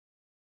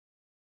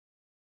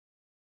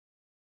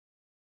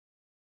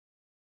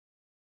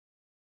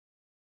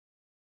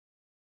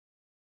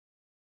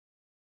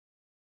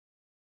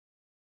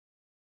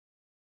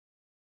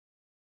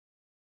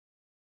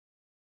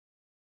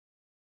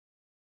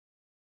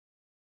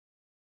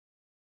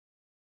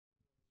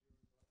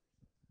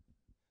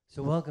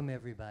So welcome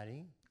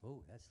everybody.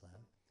 Oh, that's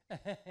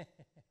loud.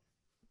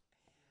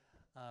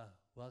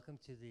 Welcome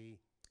to the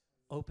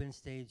Open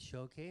Stage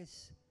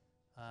Showcase.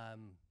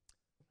 I'm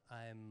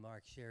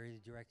Mark Sherry,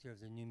 the director of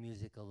the New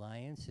Music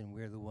Alliance, and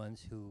we're the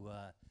ones who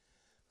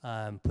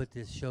put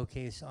this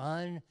showcase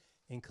on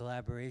in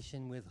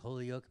collaboration with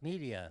Holyoke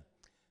Media,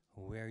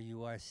 where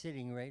you are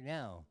sitting right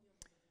now.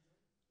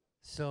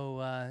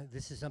 So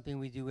this is something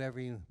we do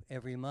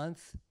every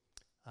month.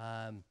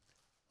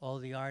 All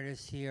the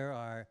artists here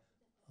are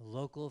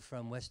local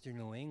from Western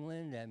New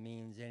England. That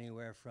means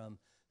anywhere from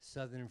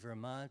southern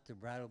Vermont, the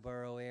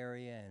Brattleboro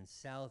area, and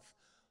south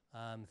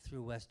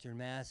through Western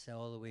Mass,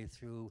 all the way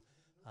through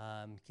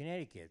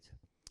Connecticut,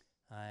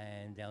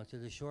 and down to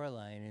the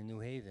shoreline in New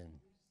Haven.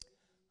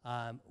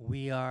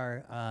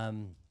 We're a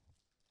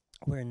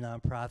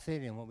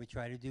nonprofit, and what we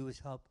try to do is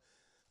help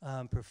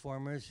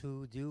performers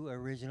who do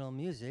original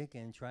music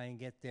and try and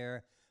get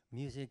their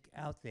music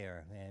out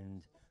there.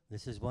 And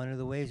this is one of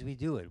the ways we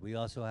do it. We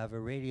also have a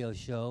radio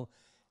show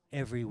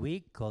every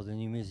week called the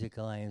New Music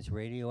Alliance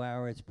Radio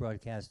Hour. It's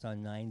broadcast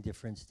on 9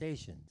 different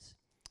stations.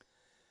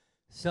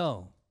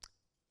 So,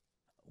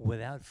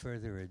 without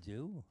further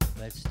ado,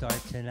 let's start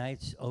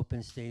tonight's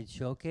Open Stage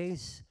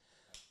Showcase.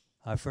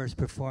 Our first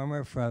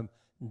performer from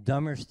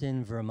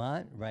Dummerston,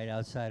 Vermont, right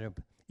outside of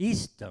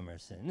East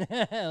Dummerston.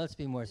 Let's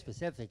be more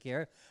specific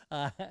here.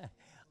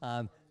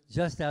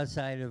 Just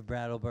outside of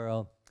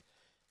Brattleboro.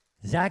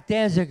 Zack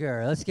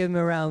Danziger. Let's give him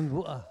a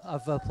round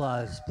of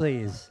applause,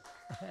 please.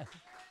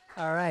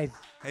 All right.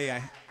 Hey,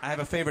 I have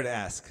a favor to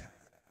ask.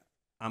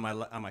 On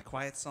my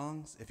quiet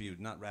songs, if you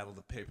not rattle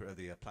the paper or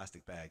the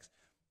plastic bags,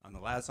 on the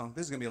loud song,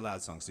 this is gonna be a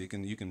loud song, so you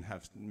can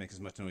make as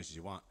much noise as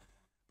you want.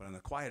 But on the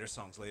quieter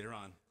songs later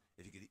on,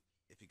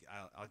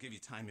 I'll give you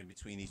time in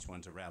between each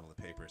one to rattle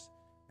the papers,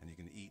 and you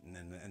can eat and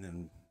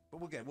then. But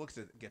we'll get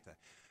that.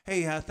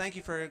 Hey, thank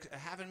you for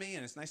having me,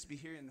 and it's nice to be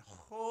here in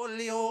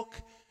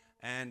Holyoke.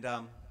 And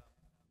I'm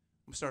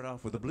gonna start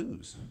off with the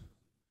blues.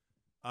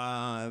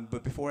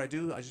 But before I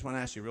do, I just want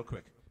to ask you real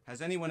quick: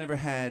 has anyone ever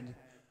gotten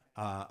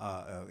a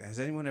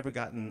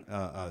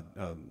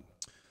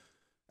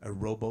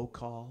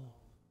robocall?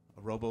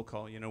 A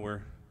robocall, you know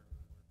where?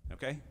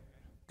 Okay,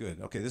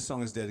 good. Okay, this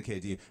song is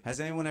dedicated to you.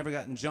 Has anyone ever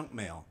gotten junk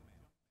mail?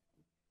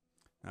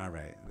 All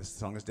right, this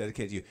song is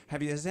dedicated to you.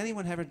 Has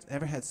anyone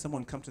ever had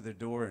someone come to their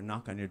door and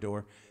knock on your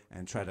door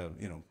and try to,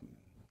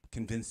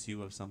 convince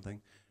you of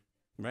something?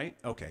 Right?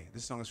 Okay,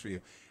 this song is for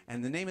you.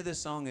 And the name of this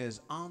song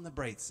is On the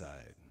Bright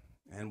Side.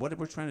 And what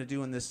we're trying to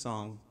do in this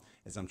song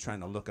is I'm trying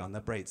to look on the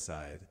bright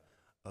side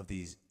of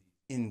these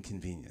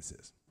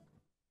inconveniences.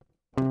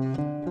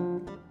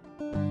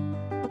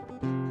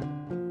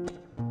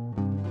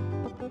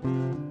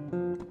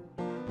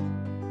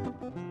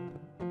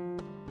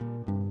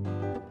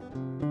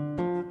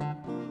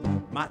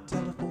 My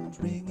telephone's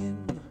ringing,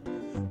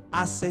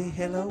 I say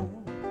hello.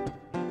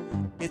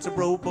 It's a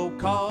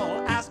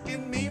robocall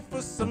asking me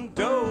for some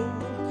dough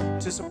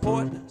to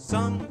support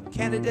some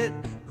candidate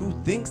who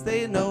thinks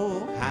they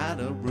know how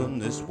to run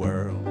this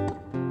world.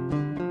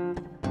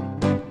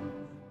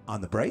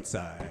 On the bright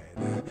side,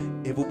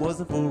 if it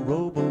wasn't for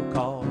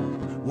robocall,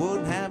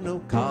 wouldn't have no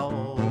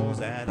calls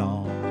at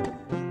all.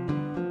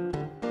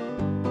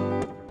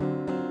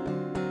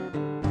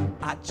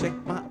 I check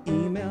my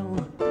email,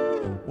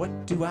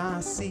 what do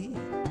I see?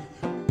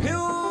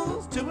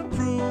 Pills to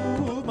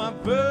improve my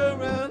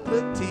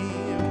virility,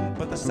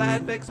 but the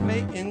side effects may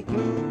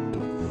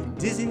include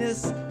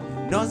dizziness,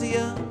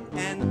 nausea,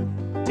 and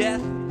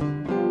death.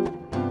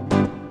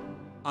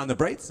 On the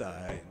bright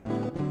side,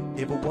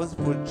 if it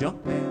wasn't for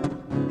junk mail,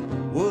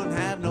 wouldn't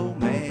have no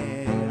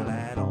mail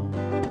at all.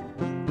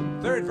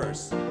 Third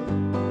verse.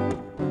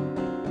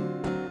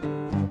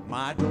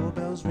 My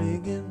doorbell's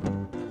ringing,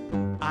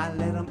 I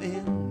let 'em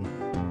in.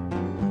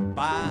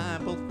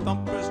 Bible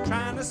thumpers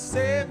trying to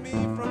save me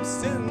from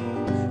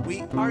sin.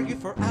 We argue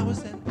for hours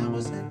and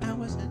hours and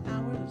hours and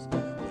hours,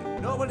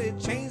 but nobody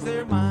changed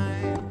their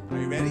mind. Are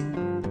you ready?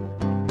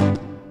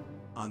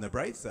 On the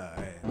bright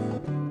side,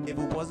 if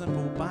it wasn't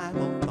for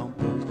Bible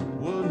thumpers,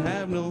 wouldn't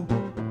have no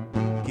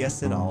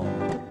guess at all.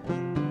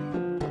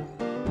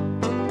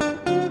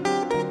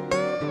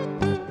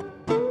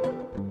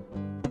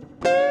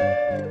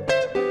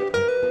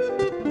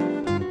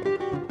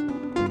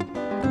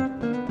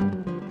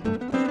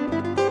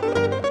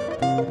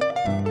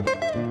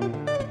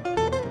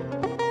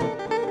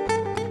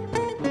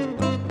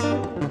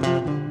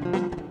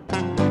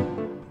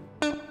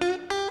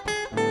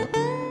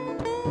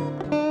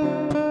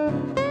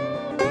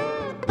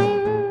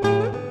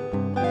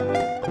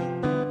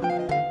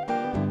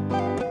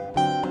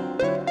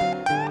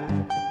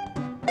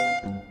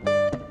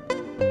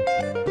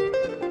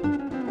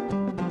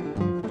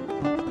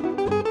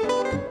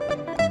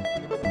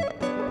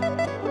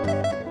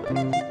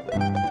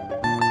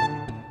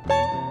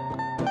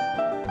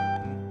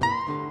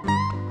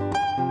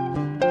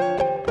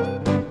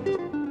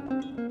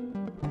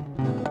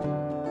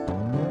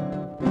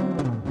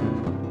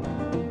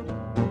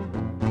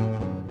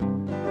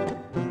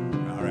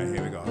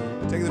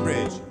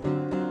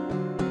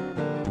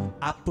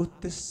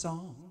 put this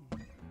song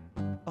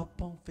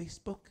up on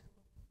Facebook.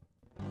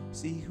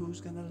 See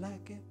who's gonna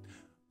like it,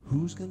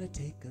 who's gonna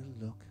take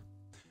a look.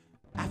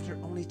 After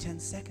only 10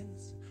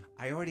 seconds,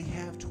 I already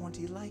have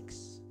 20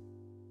 likes.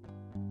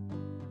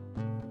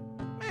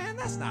 Man,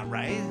 that's not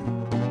right.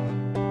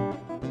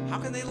 How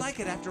can they like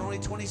it after only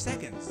 20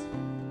 seconds?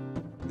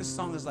 This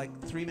song is like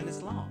 3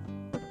 minutes long.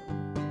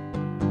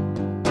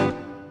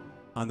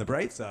 On the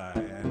bright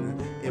side,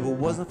 if it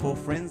wasn't for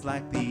friends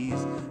like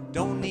these,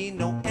 don't need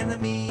no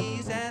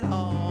enemies at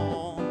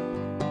all.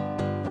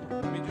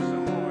 Let me do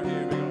some more.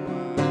 Here we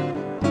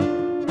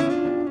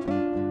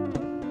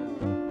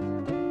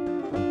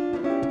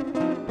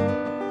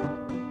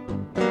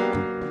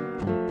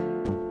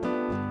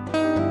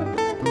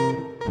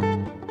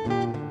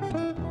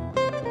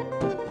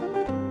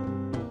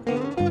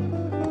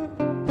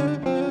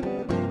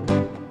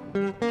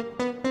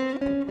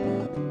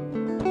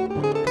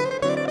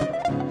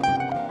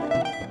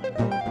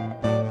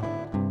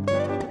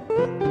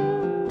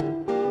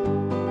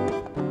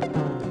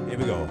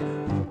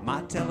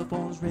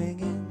telephone's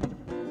ringing.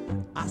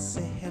 I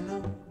say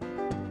hello.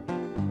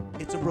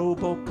 It's a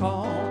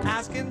robocall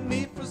asking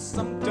me for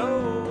some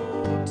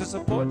dough to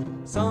support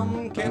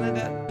some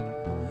candidate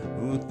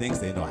who thinks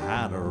they know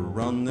how to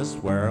run this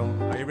world.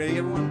 Are you ready,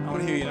 everyone? I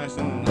want to hear you nice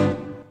and loud.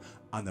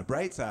 On the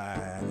bright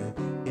side,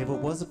 if it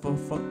wasn't for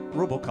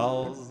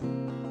robocalls,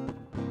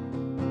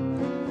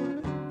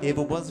 if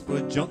it wasn't for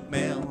junk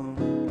mail,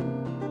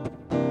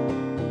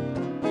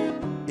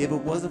 if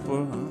it wasn't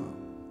for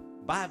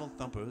Bible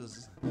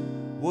thumpers,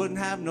 wouldn't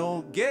have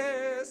no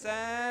guess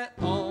at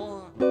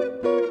all.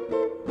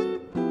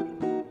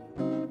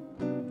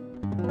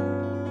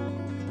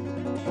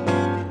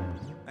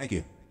 Thank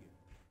you.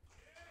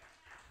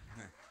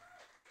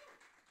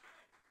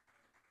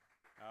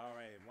 All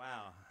right,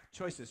 wow.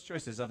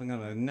 Choices. I'm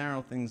going to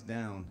narrow things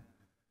down.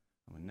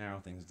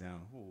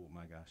 Oh,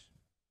 my gosh.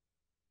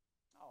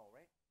 All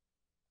right.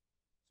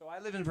 So I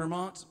live in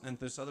Vermont, and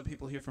there's other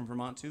people here from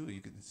Vermont, too.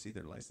 You can see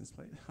their license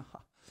plate.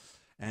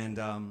 And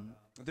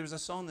there's a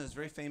song that's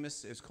very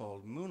famous. It's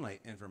called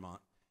Moonlight in Vermont.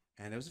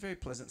 And it was a very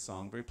pleasant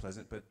song, very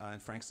pleasant. But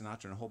and Frank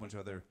Sinatra and a whole bunch of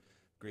other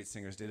great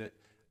singers did it.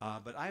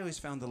 But I always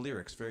found the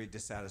lyrics very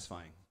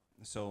dissatisfying.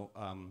 So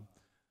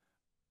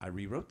I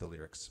rewrote the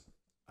lyrics.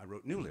 I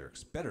wrote new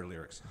lyrics, better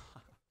lyrics. I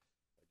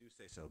do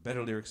say so.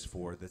 Better lyrics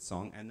for this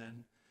song. And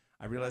then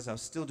I realized I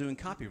was still doing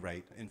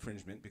copyright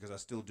infringement because I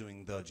was still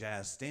doing the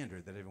jazz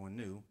standard that everyone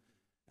knew.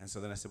 And so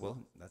then I said, well,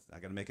 I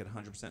got to make it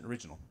 100%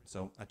 original.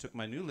 So I took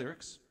my new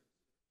lyrics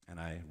and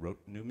I wrote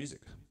new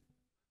music.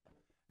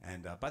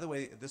 And by the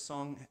way, this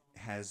song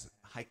has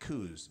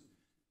haikus, a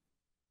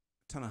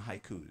ton of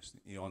haikus.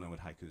 You all know what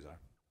haikus are.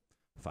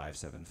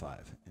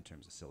 575 in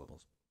terms of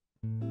syllables.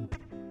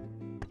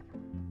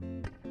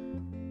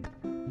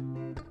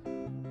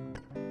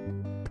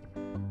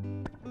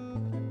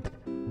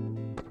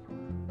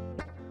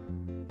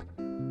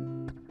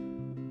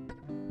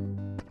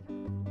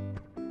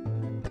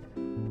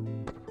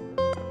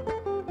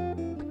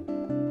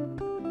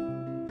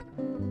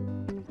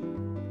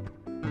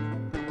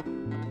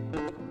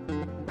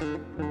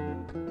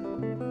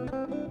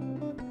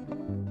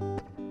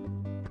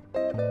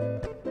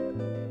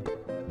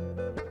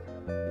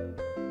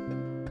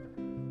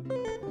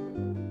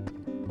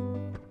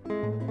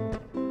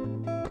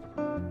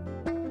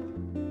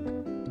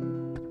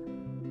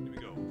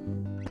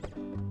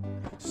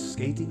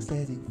 Skating,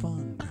 sledding,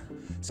 fun,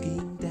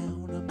 skiing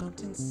down a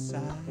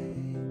mountainside.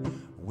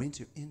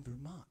 Winter in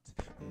Vermont,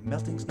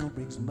 melting snow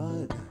brings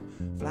mud,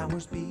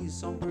 flowers, bees,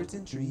 songbirds,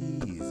 and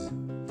trees.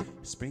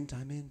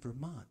 Springtime in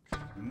Vermont,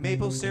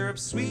 maple syrup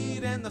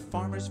sweet, and the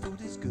farmer's food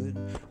is good.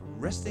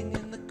 Resting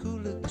in the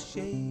cool of the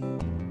shade.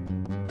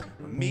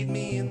 Meet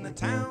me in the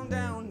town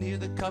down near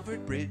the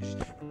covered bridge.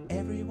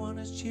 Everyone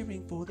is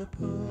cheering for the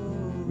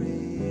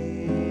parade.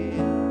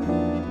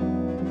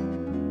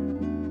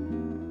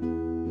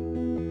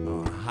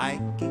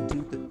 Hiking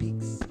to the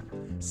peaks,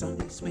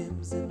 sunny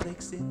swims in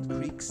lakes and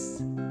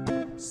creeks.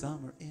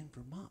 Summer in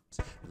Vermont,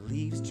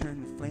 leaves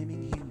turn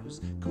flaming hues,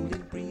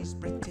 cooling breeze,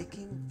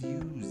 breathtaking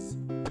views.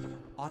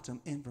 Autumn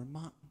in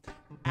Vermont,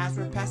 as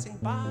we're passing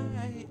by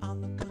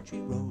on the country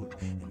road,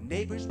 and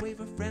neighbors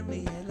wave a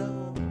friendly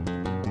hello.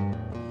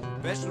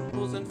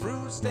 Vegetables and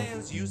fruit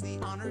stands use the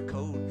honor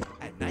code.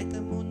 At night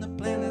the moon, the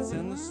planets,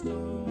 and the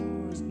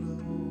stars glow.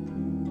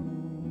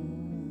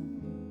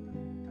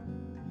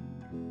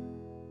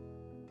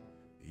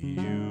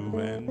 You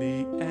and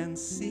me and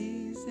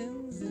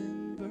seasons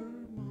in Vermont.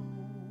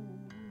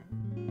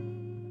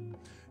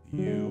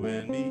 You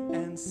and me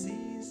and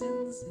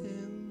seasons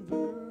in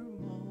Vermont.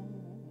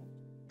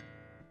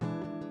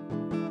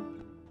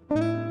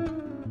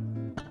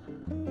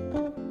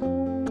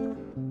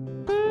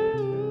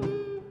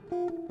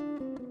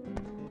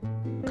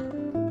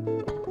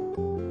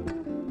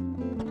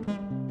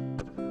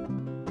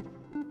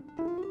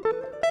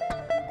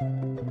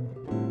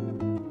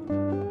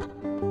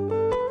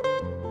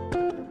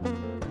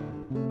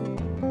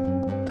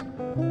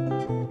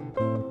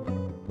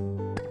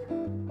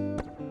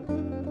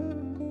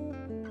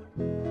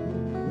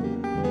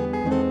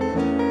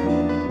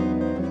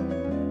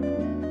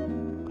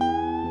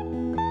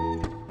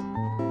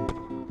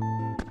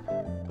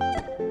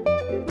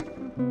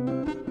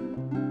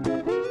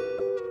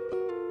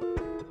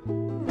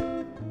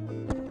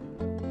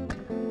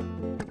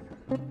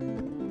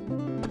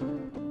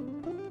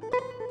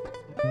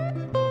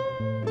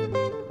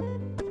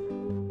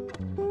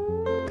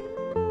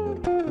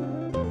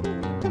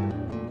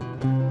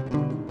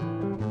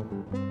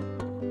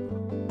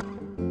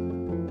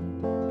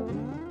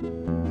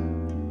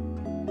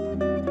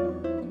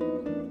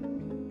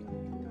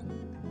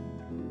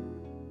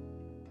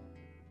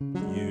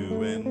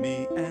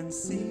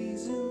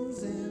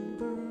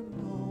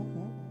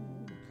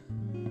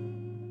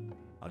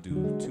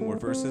 do 2 more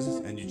verses,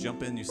 and you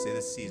jump in, you say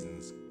the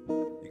seasons.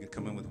 You can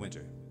come in with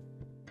winter.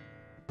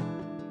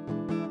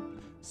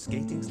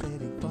 Skating,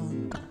 sledding,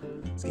 fun,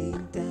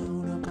 skiing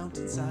down a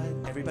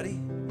mountainside. Everybody?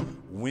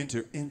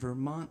 Winter in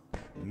Vermont,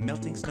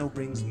 melting snow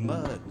brings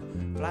mud,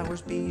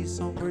 flowers, bees,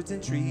 songbirds,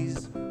 and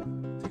trees.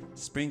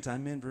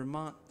 Springtime in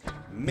Vermont,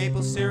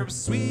 maple syrup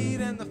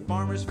sweet, and the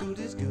farmer's food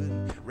is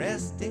good,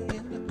 resting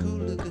in the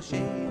cool of the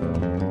shade.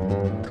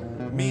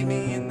 Meet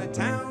me in the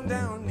town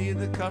down near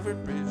the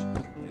covered bridge,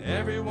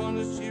 everyone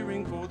is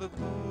cheering for the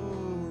parade.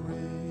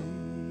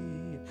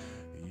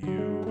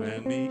 You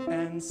and me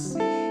and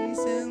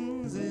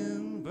seasons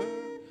in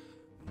Vermont.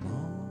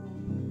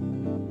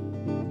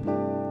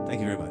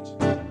 Thank you very much.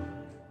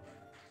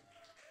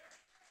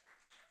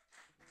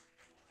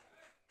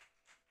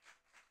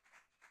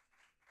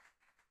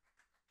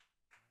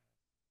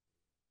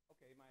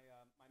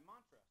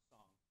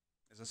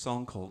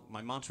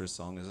 My mantra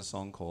song is a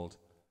song called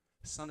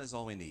 "Sun Is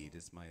All We Need."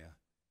 It's my,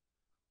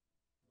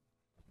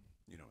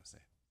 you know what I say.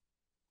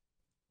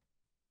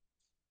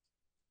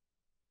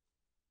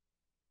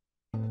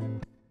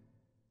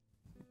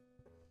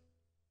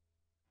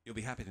 You'll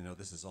be happy to know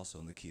this is also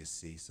in the key of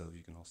C, so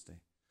you can all stay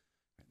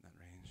right in that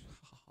range.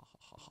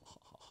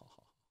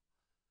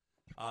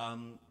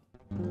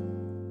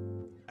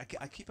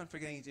 I keep on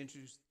forgetting to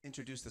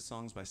introduce the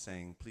songs by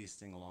saying, please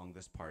sing along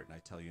this part, and I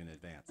tell you in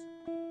advance.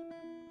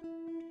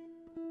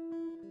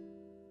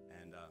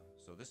 And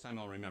so this time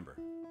I'll remember.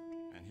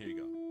 And here you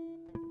go.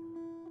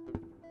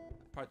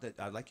 Part that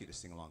I'd like you to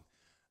sing along.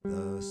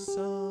 The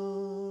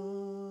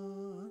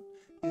sun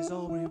is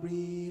all we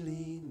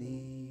really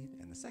need.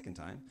 And the second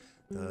time,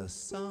 the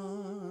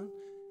sun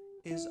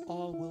is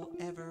all we'll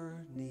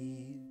ever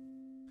need.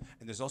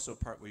 And there's also a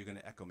part where you're going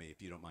to echo me,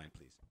 if you don't mind,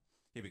 please.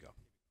 Here we go.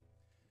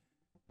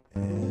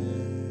 Everything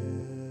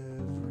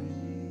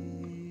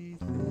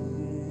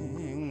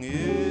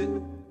is...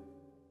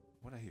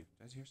 What I hear?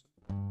 Did I hear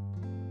something?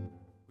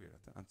 Weird.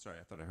 I'm sorry.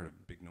 I thought I heard a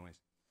big noise.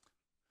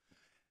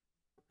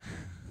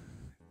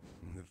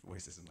 The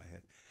voices in my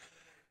head.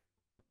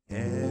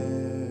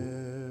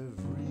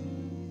 Everything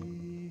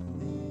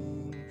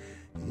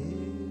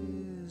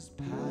is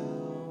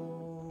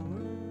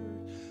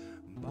powered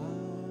by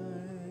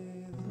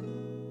the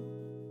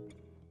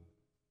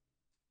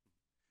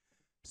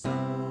sun.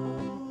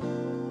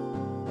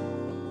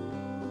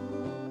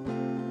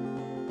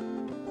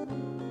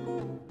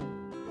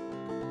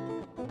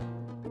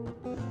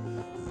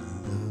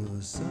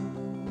 The sun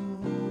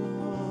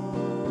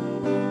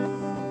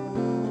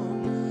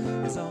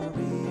is all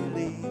we really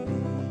need.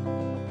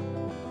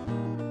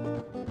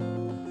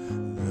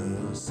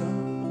 The sun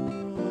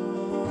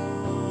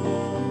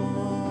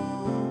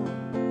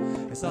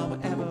is all we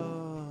ever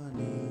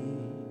need.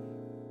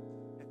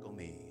 Echo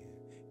me.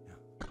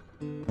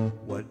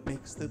 What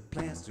makes the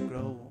plants to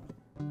grow?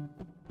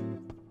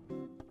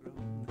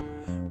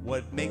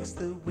 What makes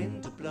the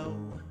wind to blow?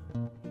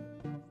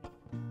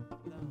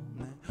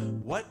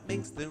 What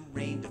makes the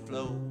rain to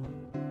flow?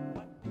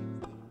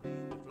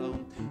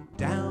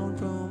 Down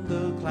from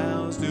the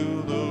clouds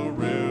to the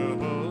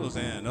rivers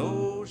and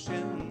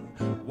ocean.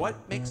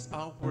 What makes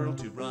our world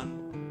to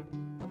run?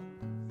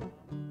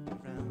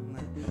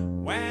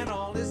 When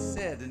all is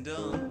said and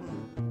done,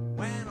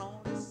 when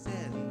all is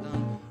said and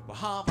done, we're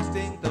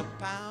harvesting the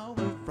power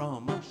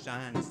from a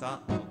shining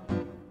star.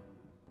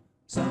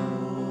 Sun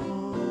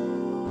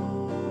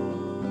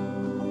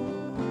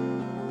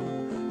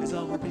is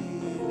all we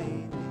really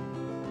need.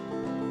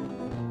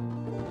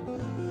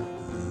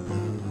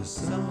 The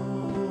sun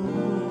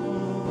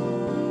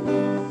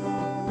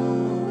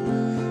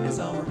is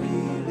all we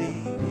really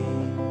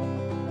need.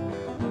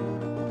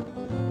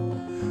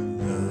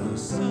 The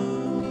sun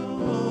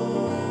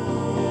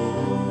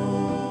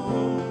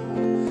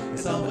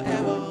is all we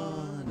ever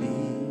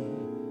need.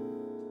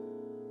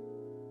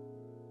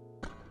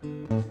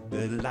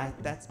 The light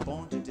that's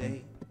born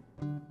today,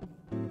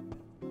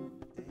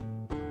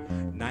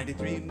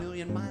 93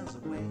 million miles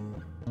away.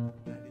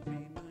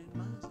 93 million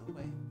miles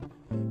away.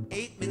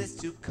 8 minutes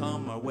to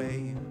come our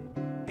way.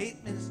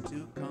 8 minutes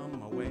to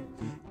come our way.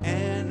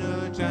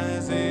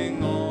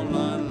 Energizing all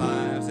our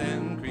lives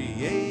and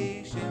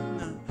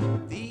creation.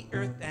 The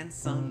earth and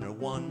sun are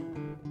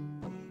one.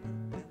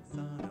 The earth and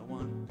sun are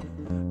one.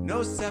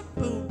 No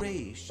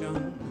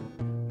separation.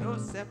 No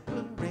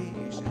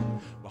separation.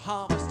 We're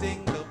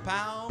harvesting the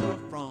power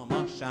from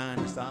our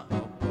shining star.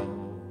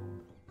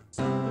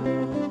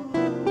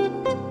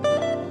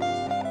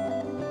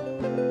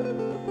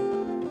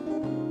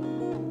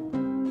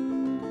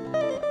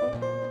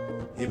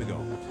 Here we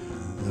go.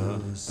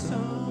 The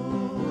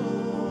sun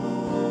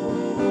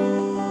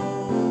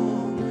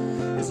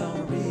is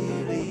all we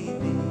really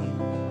need.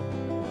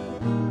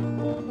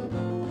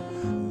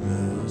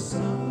 The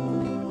sun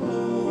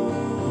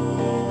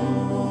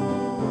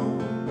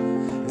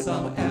is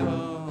all we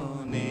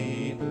ever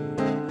need.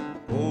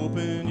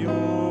 Open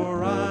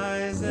your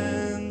eyes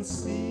and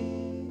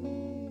see.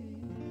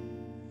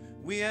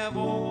 We have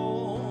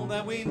all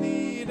that we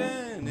need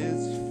and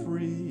it's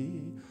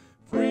free.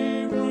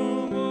 Free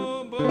from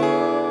above.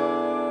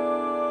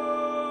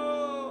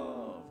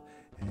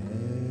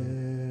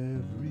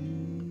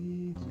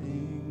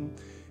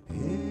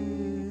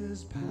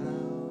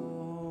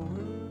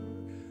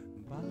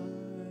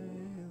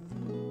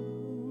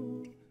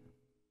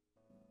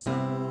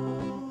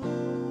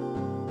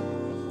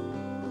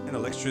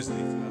 electricity,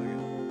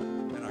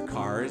 and our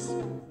cars,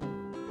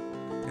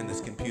 and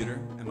this computer,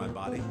 and my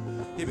body.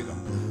 Here we go.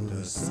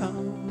 The sun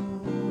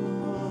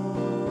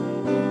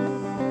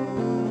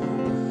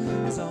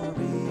is all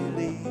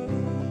really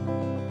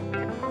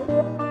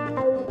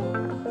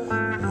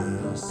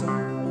the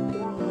sun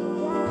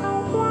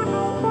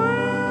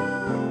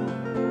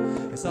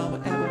is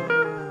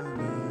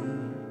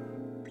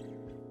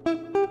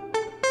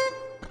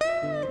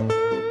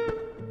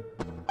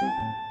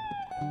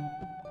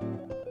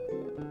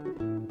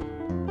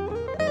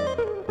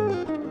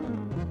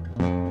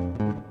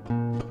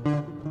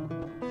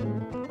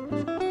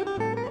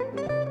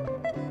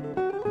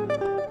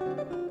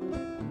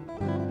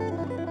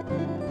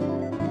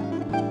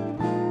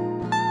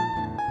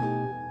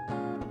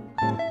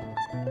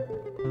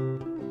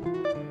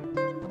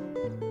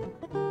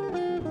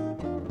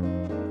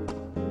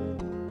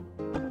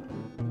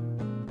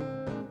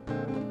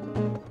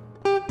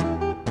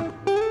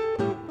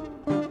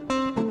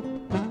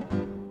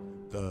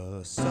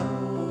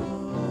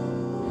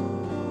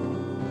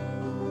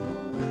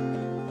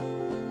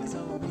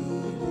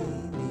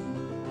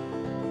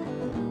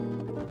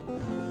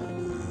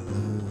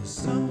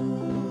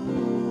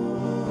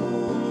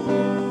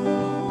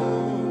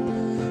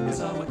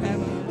all we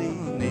ever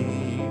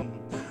need.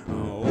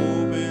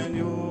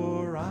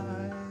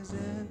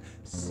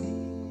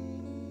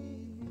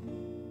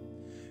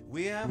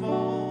 We have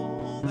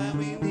all that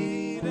we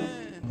need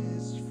and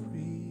is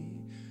free,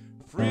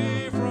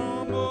 free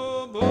from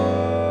above.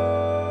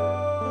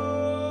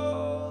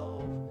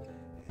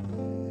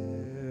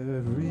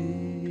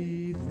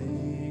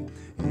 Everything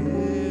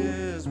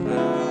is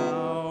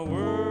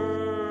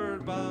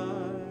powered by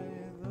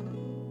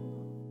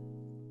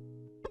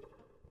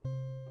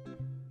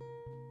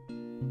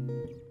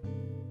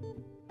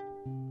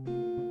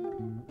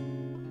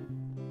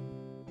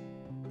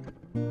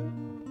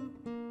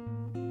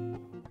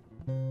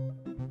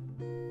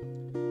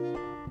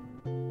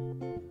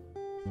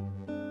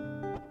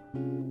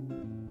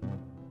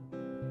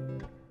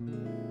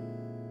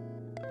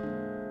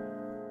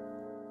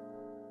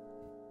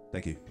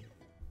Thank you.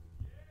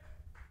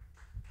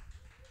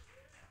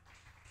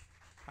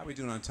 How are we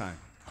doing on time?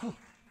 I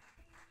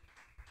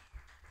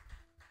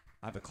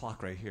have a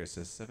clock right here. It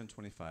says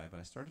 7:25, but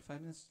I started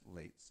 5 minutes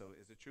late. So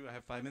is it true I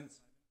have 5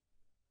 minutes?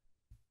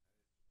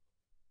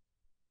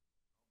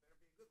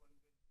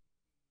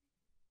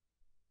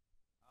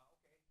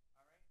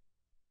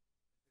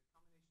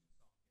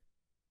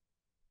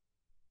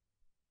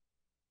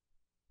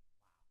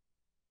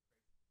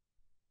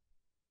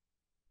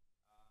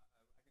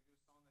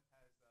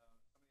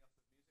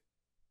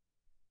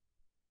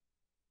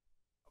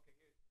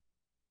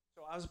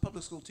 So I was a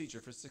public school teacher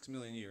for 6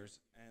 million years,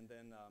 and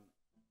then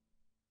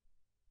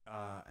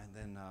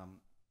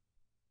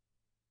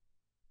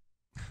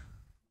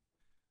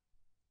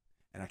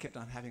and I kept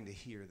on having to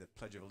hear the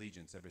Pledge of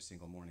Allegiance every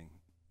single morning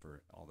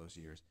for all those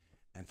years.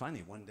 And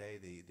finally, one day,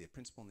 the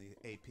principal and the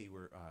AP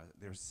were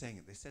they were saying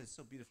it. They said it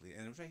so beautifully,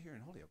 and it was right here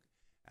in Holyoke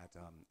at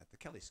the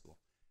Kelly School,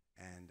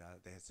 and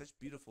they had such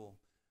beautiful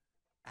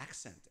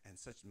accent and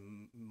such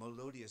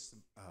melodious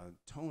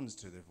tones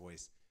to their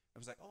voice. I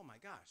was like, oh my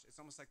gosh, it's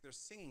almost like they're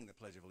singing the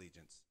Pledge of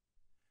Allegiance.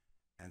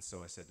 And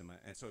so I said to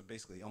and so it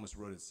basically almost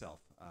wrote itself.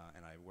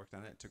 And I worked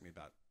on it. It took me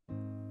about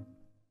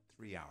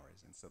 3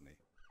 hours. And suddenly,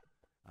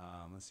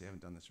 let's see, I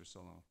haven't done this for so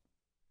long.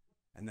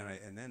 And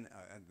then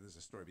there's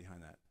a story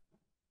behind that.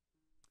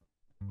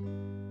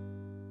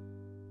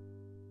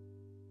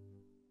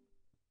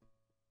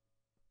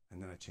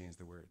 And then I changed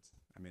the words.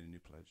 I made a new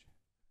pledge.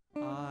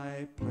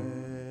 I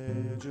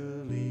pledge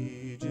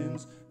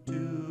allegiance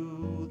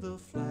to the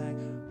flag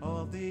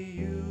of the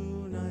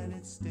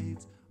United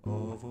States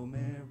of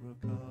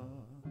America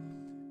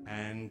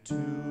and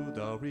to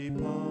the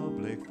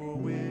republic for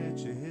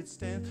which it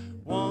stands,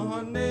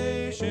 one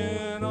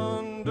nation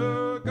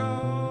under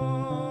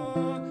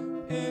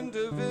God,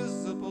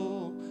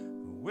 indivisible,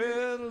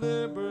 with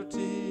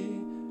liberty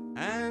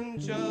and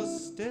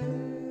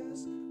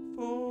justice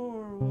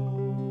for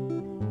all.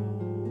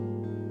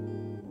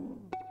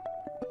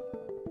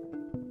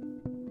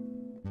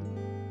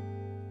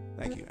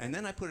 Thank you. And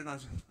then I put it on.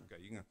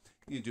 Okay, you can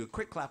do a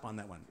quick clap on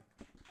that one,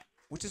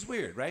 which is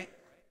weird, right?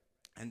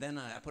 And then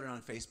I put it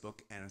on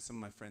Facebook, and some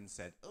of my friends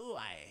said, "Oh,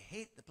 I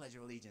hate the Pledge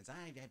of Allegiance."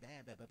 And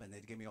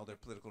they gave me all their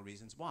political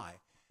reasons why.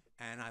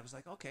 And I was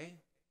like,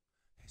 okay.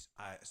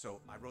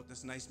 So I wrote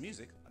this nice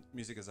music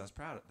that I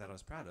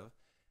was proud of,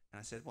 and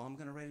I said, well, I'm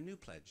going to write a new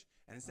pledge.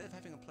 And instead of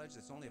having a pledge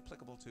that's only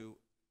applicable to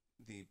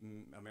the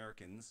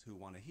Americans who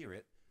want to hear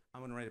it,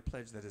 I'm going to write a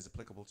pledge that is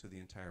applicable to the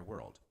entire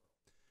world.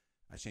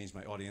 I changed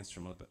my audience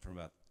from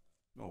about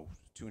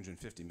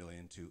 250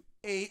 million to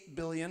 8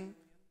 billion.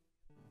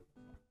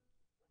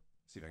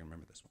 See if I can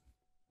remember this one.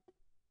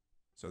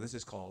 So this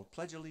is called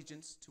Pledge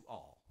Allegiance to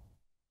All.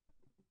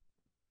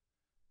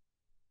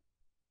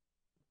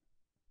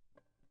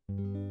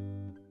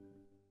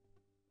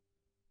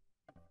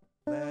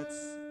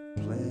 Let's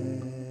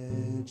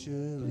pledge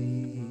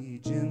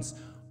allegiance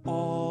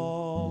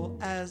all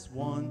as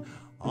one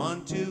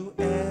unto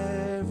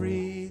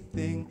everything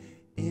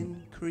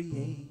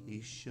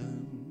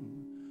creation.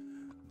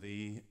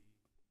 The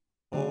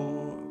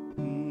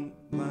darn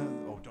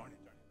it.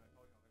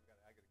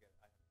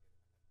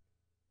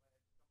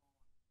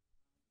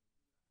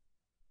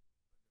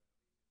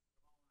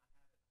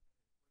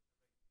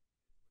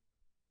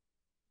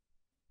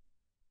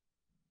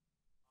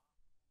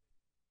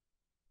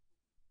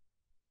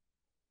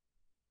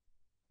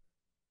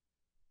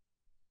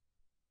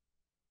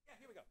 Yeah,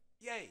 here we go.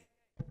 Yay.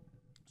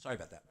 Sorry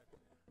about that.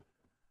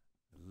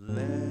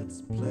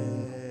 Let's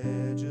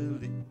pledge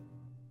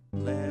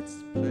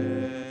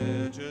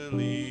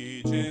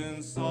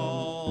allegiance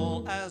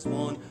all as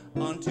one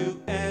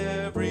unto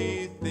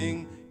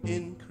everything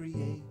in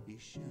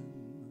creation.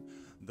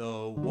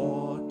 The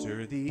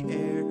water, the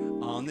air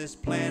on this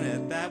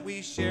planet that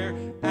we share,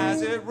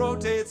 as it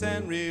rotates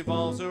and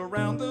revolves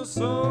around the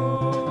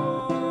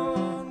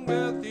sun,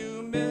 with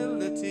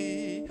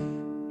humility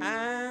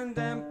and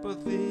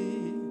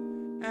empathy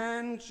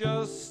and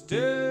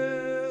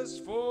justice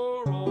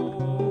for all.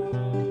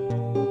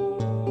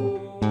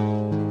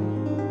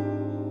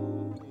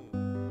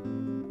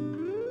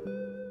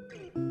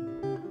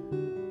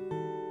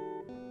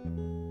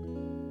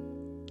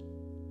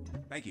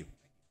 Thank you.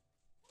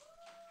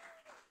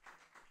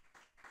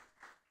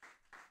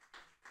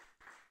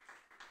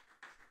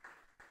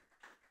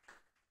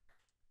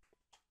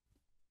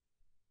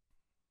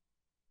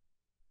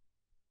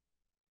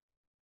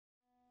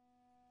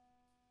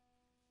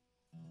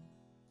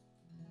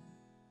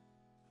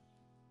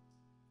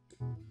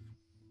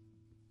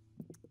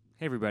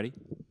 Hey, everybody.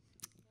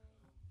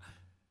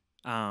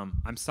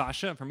 I'm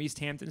Sasha. I'm from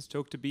Easthampton.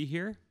 Stoked to be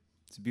here.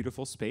 It's a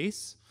beautiful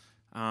space.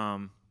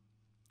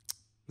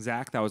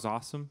 Zack, that was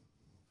awesome.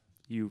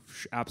 You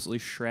absolutely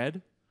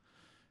shred.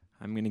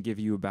 I'm going to give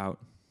you about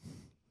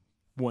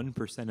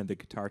 1% of the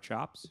guitar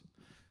chops,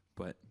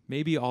 but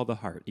maybe all the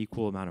heart,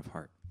 equal amount of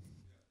heart.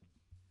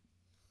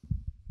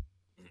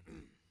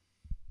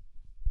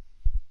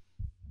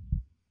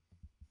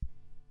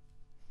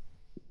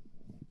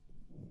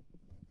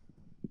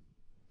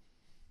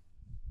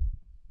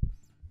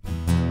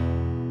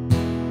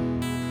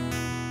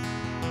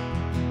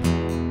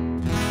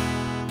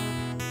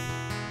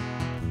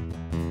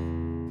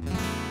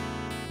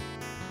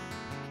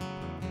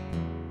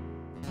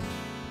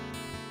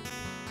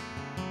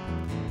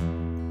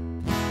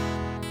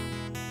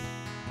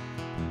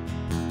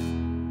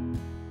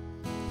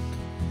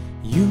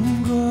 You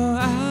go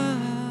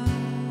out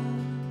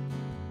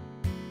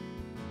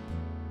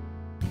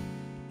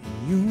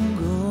and you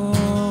go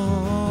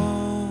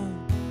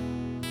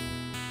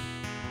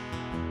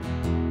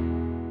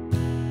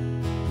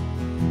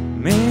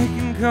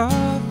making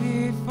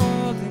coffee,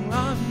 folding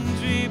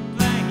laundry,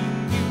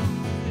 playing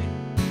music,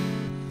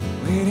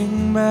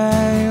 waiting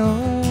by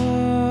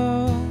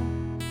your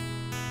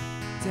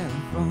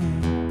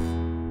telephone.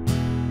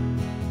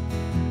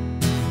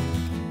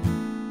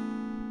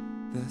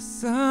 The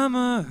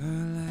summer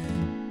light,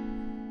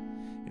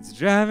 it's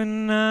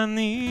driving on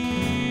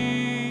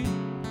the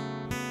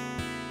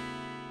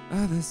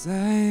other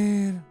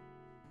side.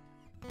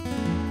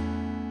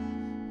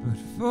 But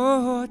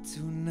for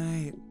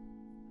tonight,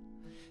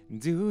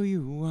 do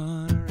you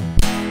wanna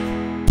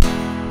ride?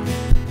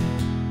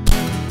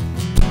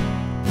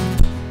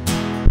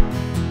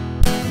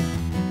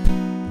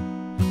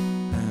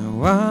 I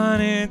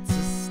wanted to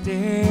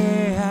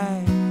stay,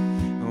 I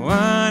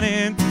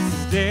wanted to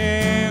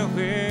stay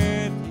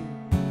with you.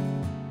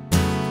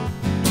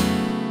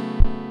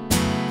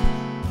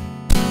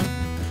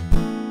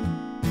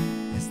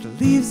 As the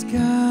leaves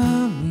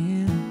come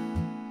in,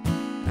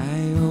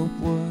 I hope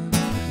we're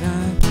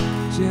not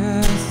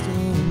just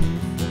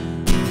old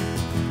friends.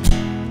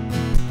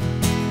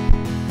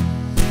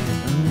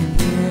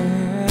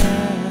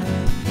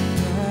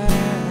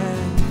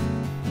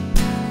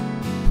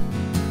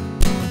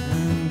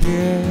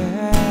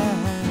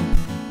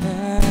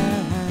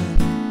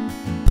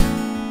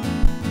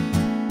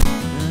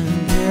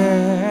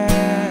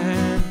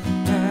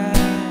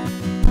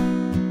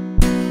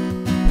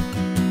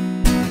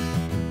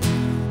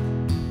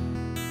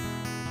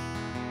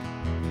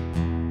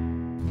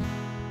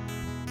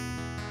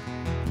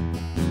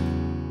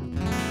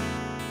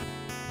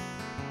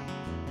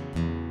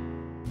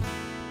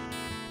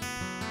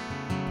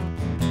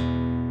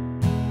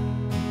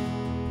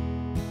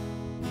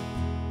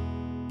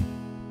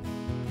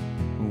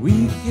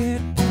 We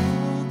get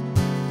old,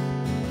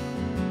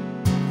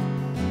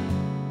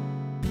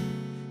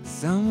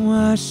 some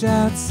wash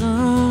out,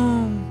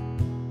 some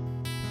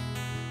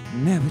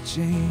never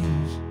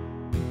change.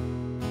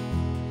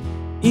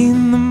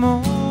 In the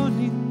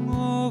morning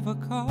over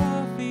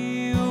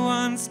coffee, you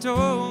once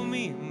told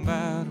me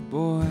about a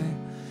boy.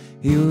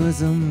 He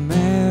was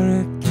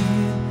American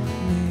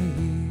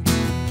made.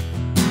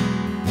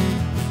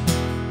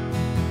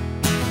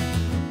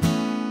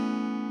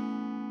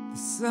 The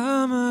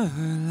summer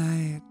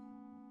light,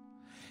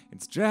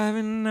 it's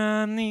driving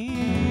on the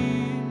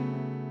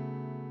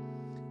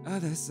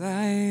other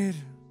side.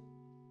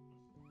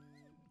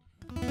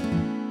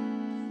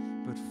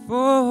 But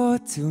for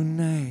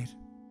tonight,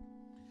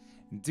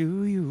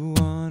 Do you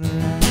wanna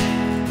ride?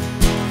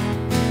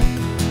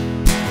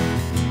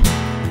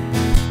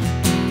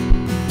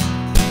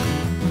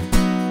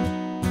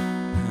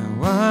 I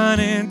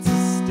wanted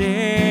to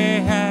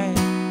stay high,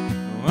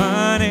 I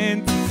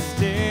wanted to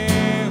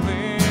stay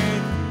with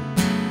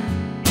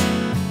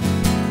you.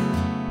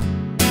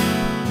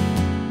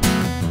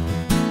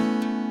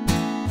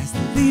 As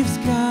the leaves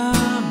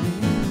come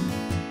in,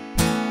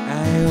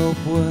 I hope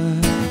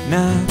we're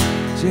not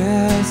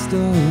just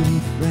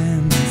old friends.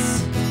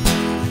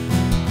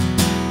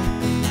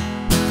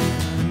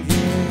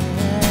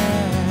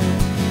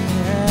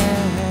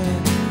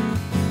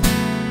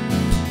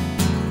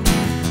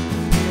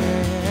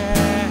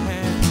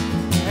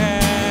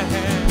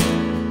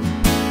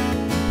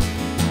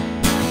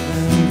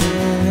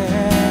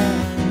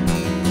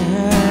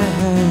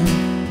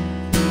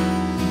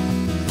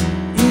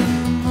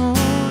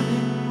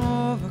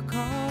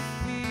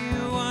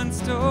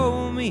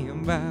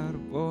 About a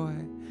boy,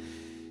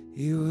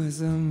 he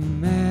was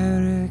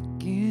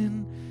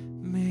American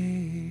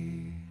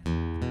made.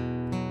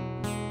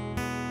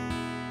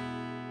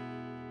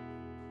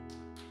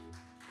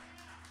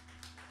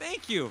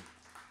 Thank you.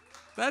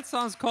 That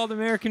song's called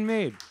American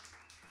Made.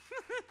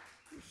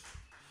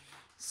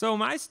 So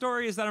my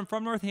story is that I'm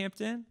from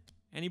Northampton.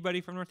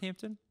 Anybody from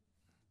Northampton?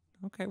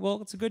 Okay,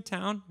 well, it's a good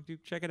town. If you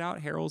check it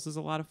out, Harold's is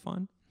a lot of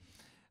fun.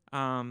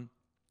 And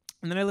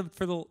then I lived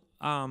for the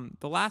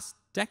last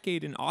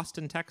decade in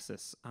Austin,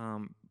 Texas.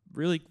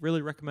 Really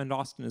recommend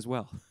Austin as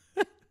well.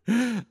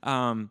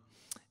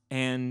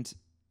 And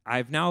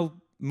I've now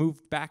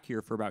moved back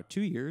here for about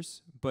 2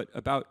 years, but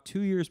about 2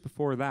 years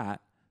before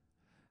that,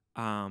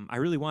 I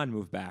really wanted to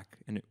move back,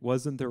 and it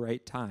wasn't the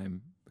right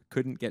time.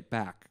 Couldn't get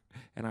back,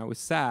 and I was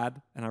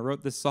sad, and I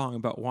wrote this song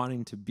about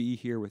wanting to be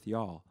here with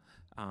y'all.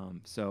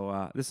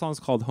 So this song's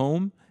called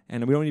Home,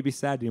 and we don't need to be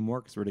sad anymore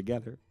because we're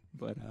together,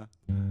 but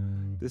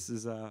this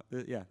is,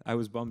 yeah, I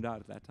was bummed out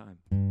at that time.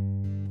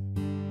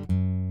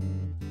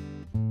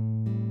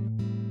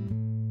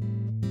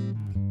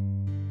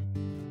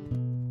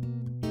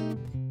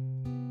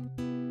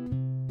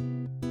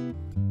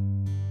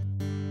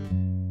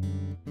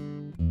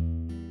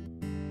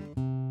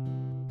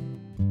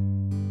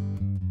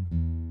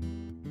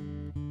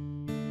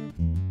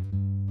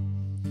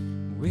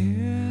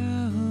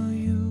 Will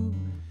you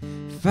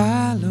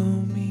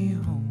follow me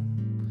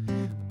home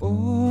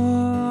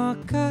or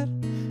cut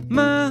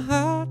my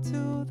heart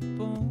to the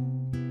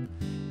bone?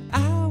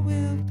 I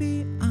will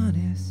be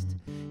honest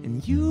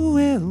and you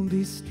will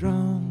be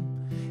strong.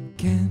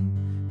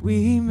 Can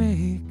we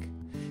make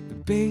the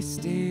Bay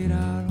State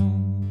our home?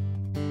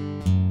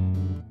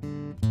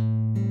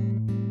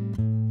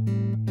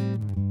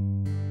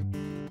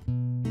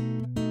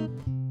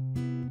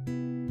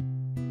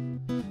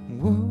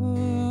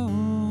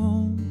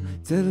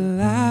 To the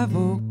live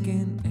oak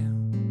and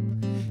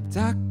elm,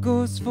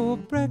 tacos for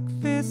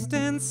breakfast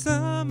and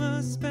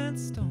summer spent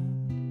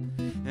stoned.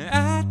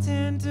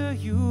 I-10 to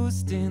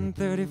Houston,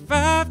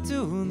 35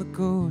 to the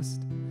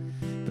coast,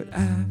 but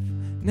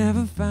I've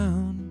never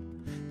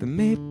found the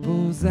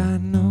maples I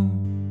know.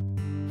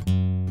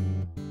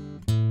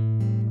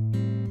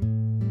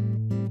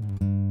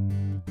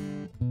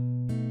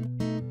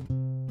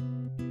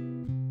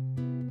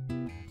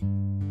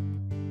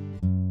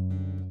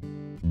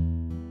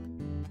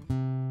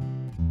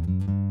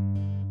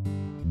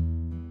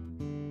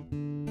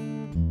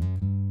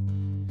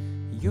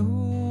 Your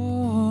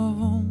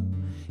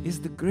home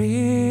is the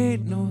great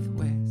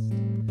Northwest.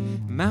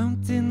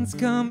 Mountains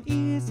come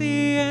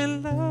easy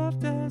and love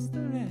does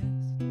the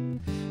rest.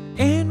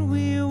 And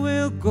we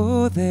will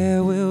go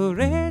there, we'll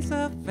raise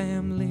a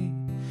family.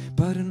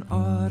 But in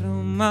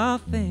autumn I'll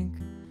think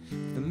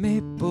the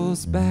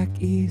maples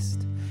back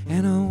east,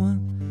 and I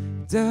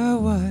wonder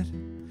what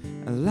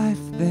a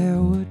life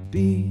there would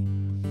be.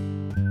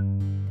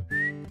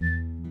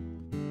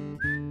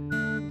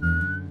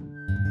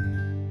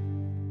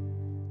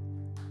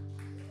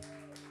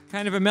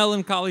 Kind of a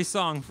melancholy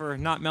song for a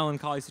not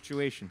melancholy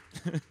situation.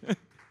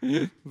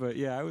 But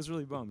yeah, I was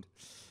really bummed.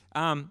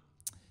 I'm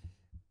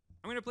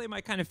going to play my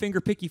kind of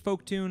finger-picky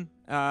folk tune.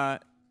 I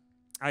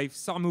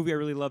saw a movie I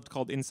really loved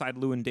called Inside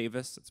Llewyn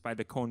Davis. It's by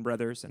the Coen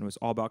brothers, and it was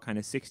all about kind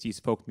of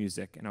 60s folk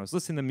music. And I was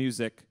listening to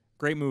music.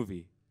 Great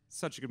movie.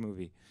 Such a good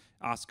movie.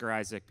 Oscar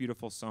Isaac,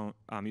 beautiful song,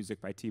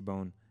 music by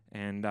T-Bone.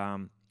 And I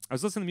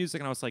was listening to music,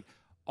 and I was like,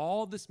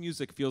 all this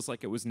music feels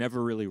like it was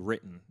never really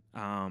written.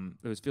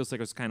 Feels like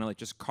it was kind of like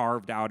just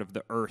carved out of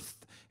the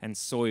earth and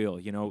soil.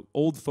 You know,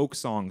 old folk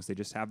songs, they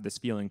just have this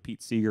feeling.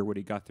 Pete Seeger,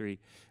 Woody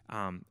Guthrie,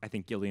 I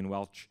think Gillian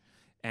Welch.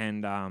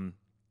 And I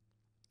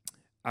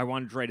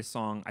wanted to write a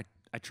song.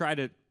 I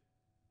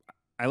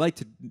like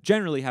to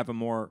generally have a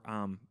more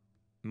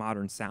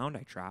modern sound.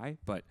 I try,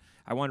 but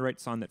I wanted to write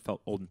a song that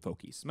felt old and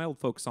folky. So my old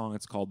folk song,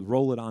 it's called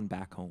Roll It On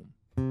Back Home.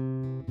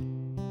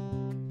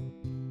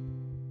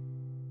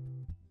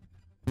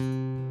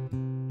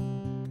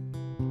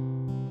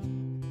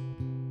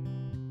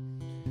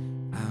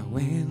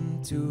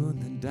 Went to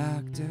the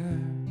doctor,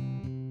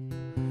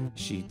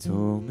 she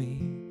told me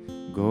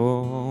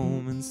go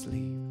home and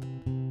sleep.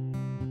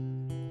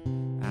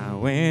 I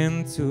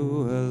went to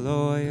a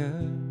lawyer.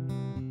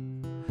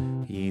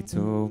 He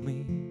told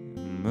me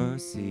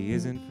mercy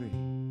isn't free.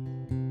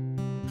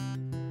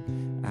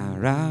 I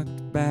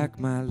rocked back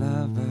my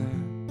lover.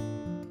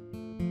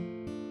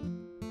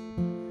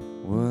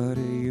 What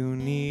do you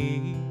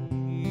need?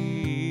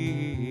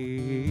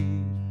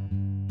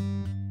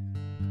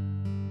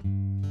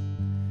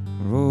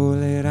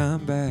 Roll it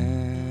on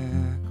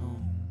back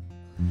home.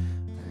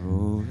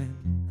 Rolling,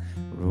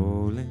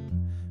 rolling,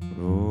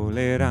 roll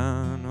it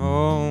on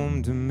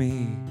home to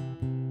me.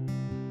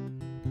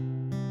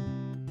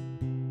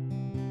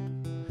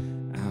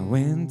 I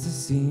went to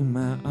see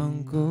my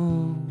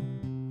uncle.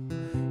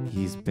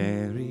 He's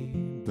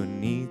buried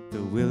beneath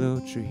the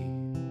willow tree.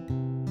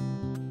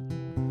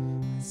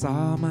 I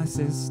saw my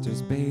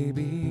sister's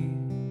baby,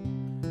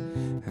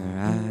 her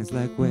eyes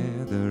like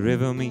where the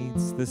river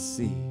meets the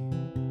sea.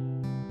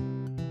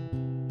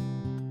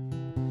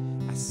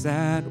 I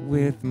sat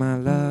with my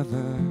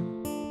lover.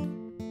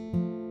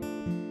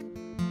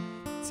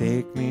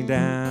 Take me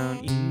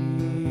down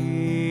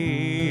easy.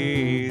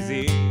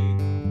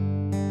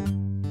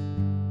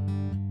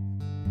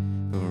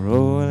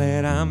 Roll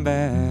it on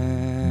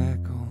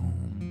back home.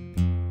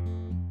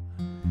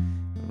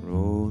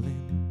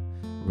 Rolling,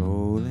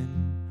 rolling,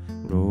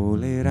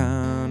 roll it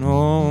on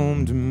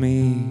home to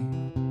me.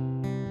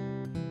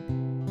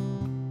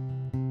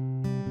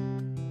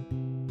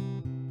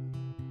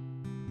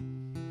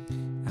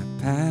 I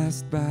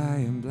passed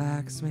by a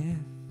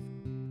blacksmith,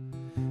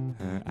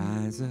 her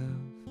eyes of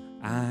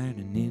iron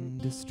and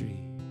industry.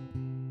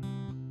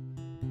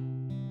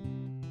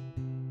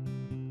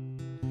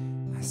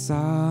 I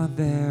saw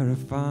there a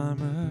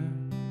farmer.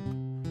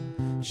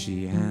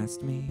 She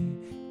asked me,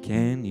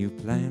 can you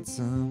plant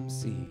some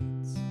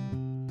seeds?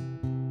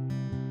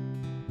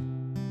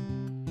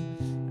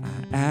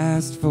 I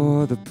asked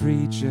for the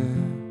preacher.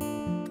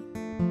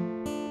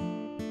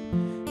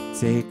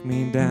 Take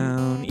me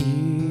down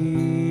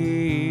easy.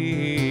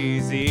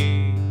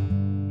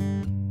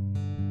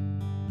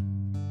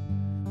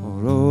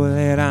 Roll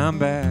it on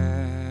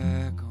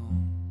back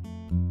home.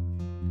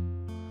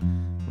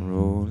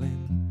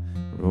 Rolling,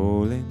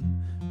 rolling,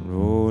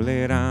 roll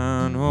it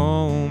on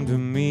home to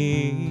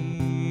me.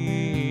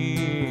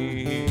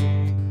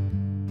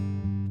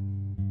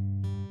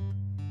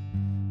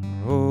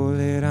 Roll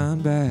it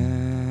on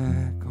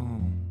back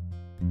home.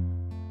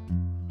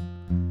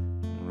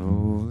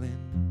 Rolling,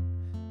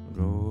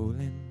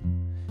 rolling,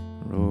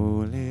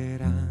 roll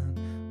it on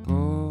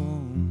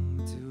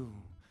home to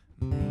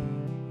me.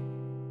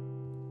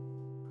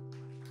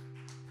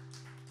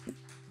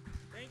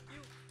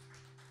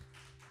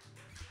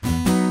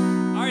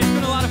 All right, it's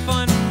been a lot of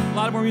fun. A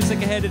lot more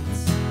music ahead.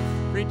 It's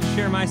great to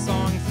share my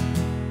songs.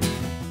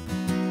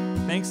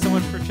 Thanks so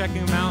much for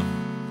checking them out.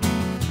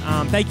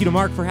 Thank you to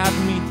Mark for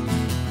having me.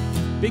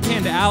 Big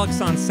hand to Alex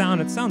on sound.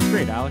 It sounds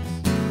great, Alex.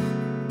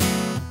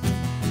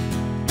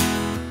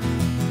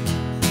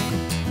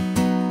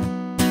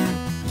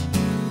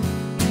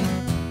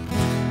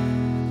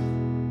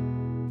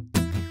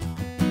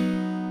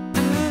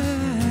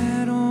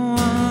 I don't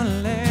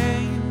wanna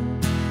lay you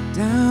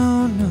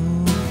down, no.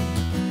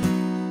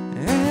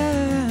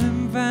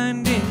 I'm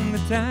finding the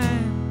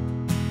time.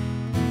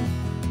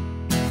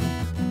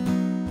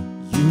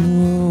 You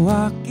were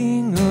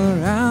walking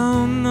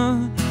around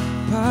the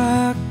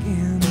park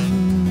and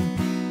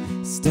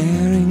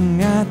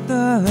staring at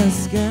the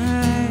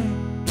sky.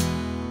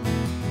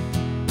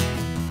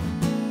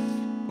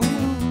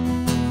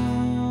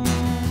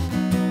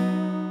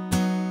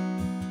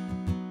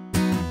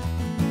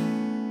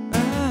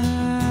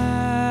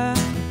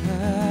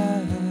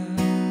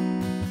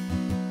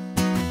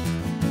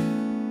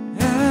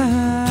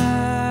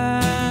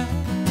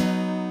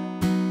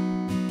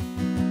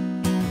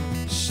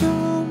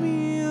 Show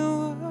me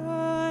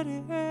what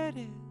it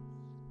is.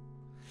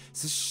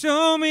 So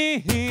show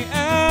me it.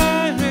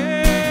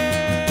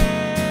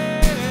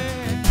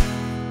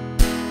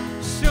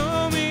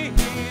 Show me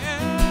it.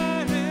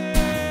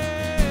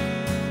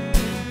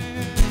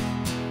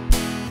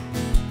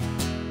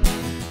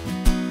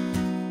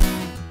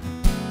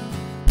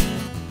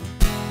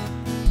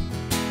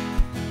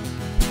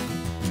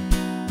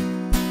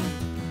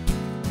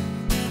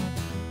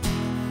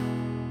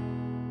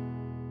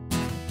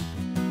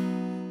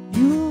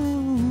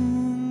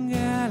 You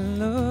got a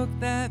look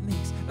that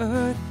makes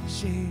earth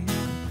shake.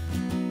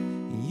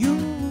 You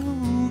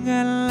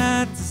got a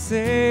lot to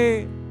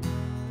say.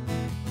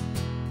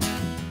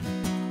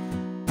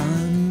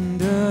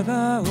 Under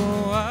the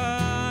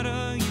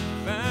water you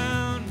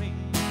found me.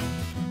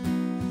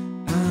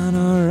 On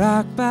a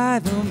rock by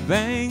the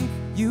bank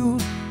you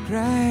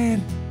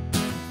cried.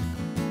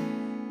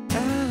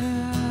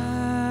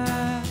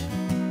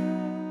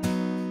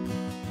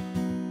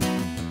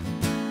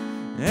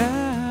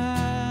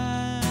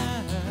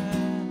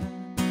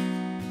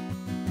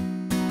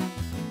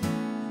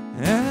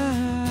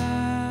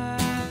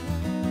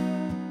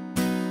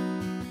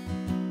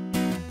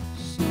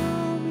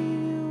 Show me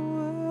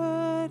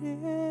what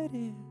it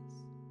is.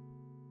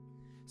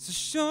 So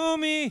show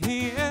me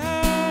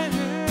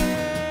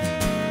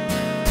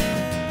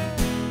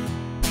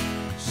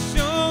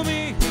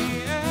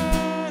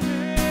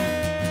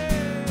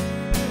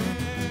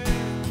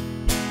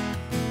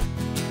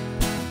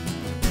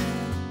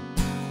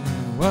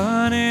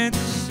wanted to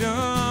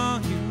show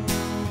you.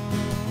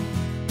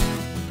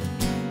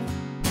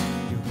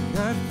 You're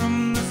cut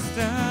from the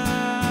stars.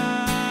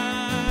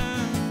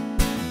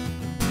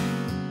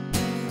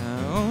 I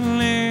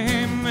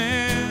only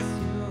miss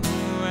you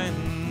when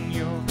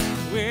you're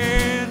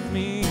with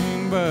me,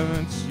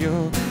 but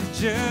you're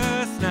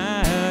just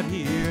not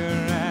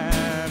here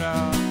at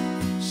all.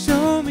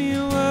 Show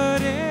me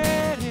what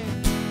it is.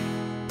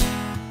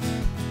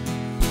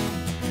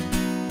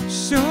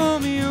 Show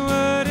me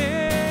what it is.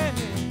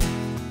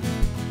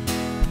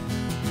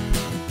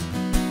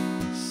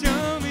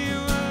 Show me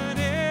what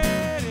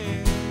it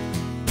is.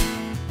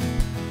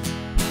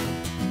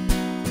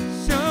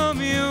 Show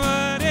me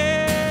what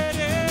it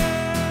is. Show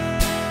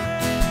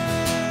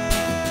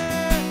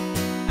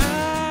me how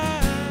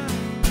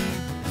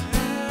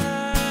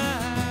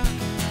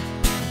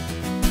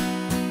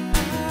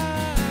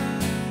it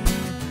is.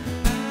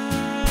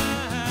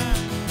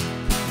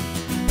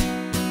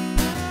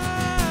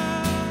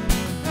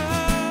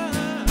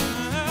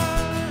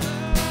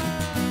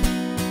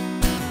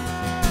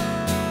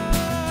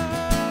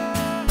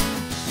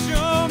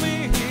 Show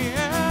me how it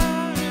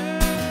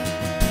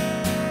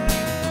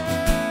is.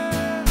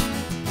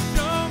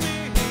 Show me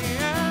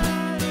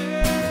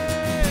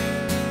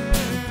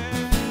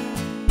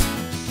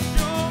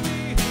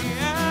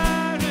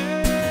how it is.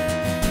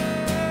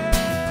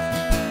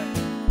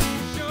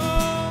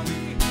 Show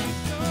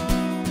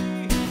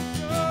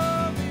me,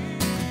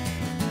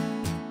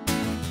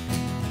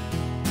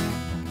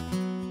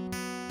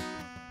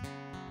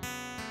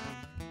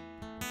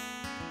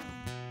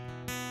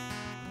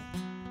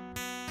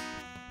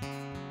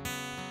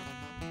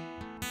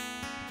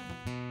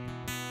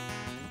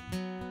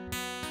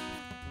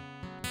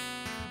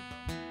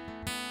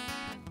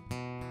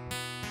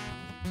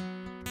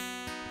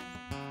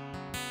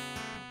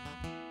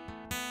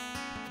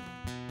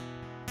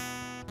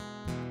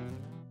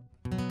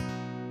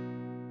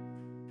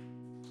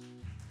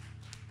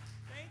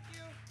 Thank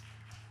you.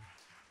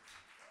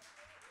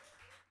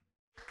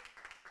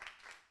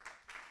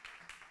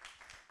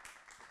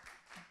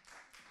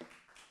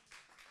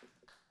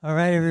 All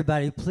right,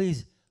 everybody,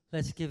 please,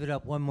 let's give it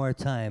up one more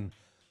time.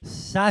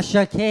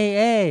 Sasha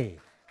K.A.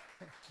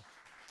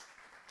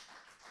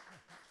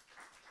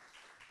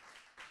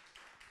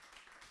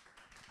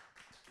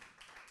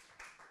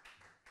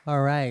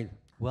 All right,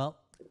 well,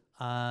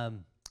 our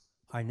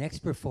next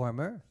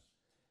performer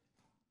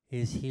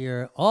is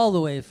here all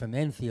the way from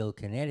Enfield,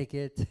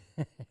 Connecticut,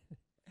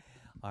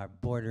 our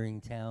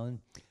bordering town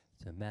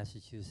to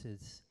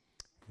Massachusetts.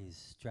 He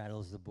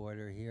straddles the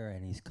border here,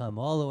 and he's come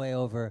all the way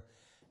over,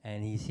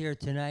 and he's here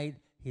tonight.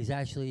 He's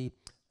actually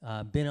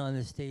been on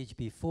the stage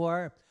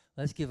before.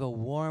 Let's give a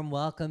warm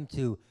welcome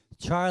to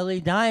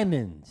Charlie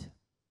Diamond.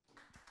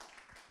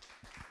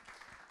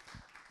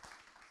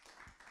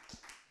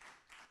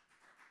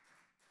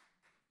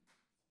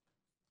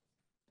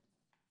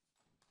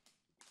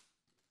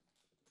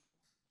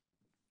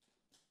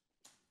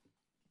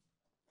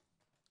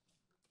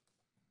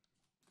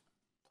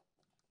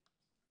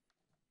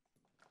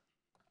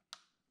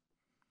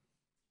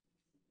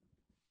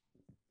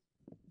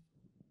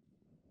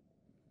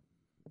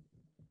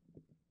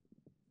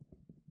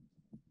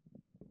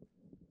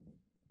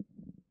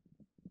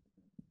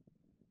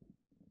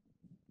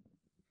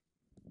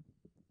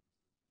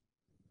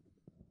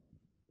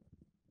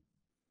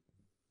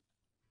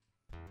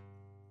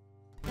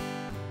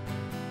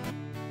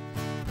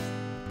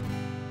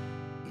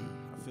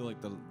 I feel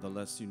like the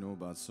less you know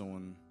about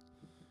someone,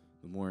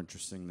 the more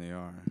interesting they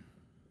are.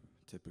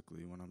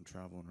 Typically, when I'm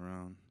traveling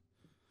around,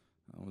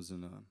 I was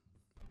in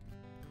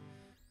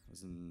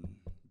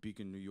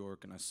Beacon, New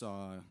York, and I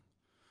saw a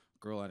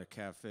girl at a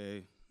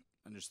cafe.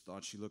 I just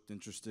thought she looked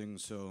interesting,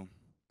 so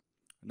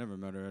I never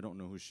met her. I don't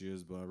know who she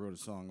is, but I wrote a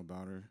song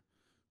about her,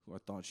 who I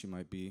thought she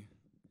might be,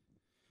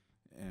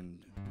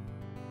 and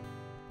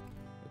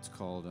it's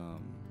called A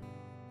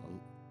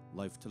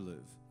Life to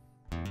Live.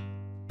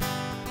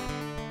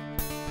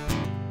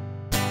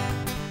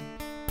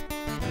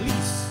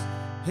 Police,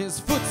 his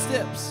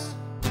footsteps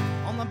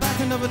on the back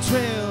end of a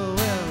trail.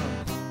 Well,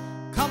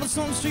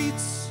 cobblestone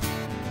streets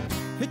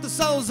hit the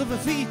soles of her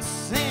feet.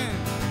 And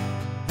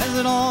has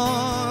it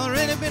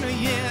already been a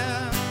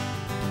year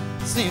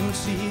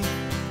since she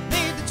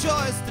made the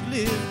choice to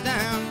live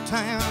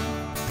downtown?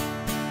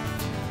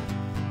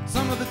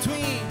 Somewhere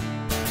between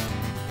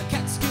the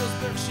Catskills,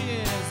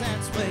 Berkshires,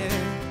 that's where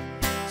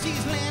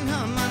she's laying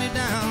her money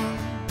down.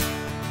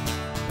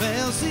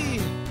 Well, she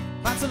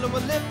bites her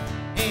lower lip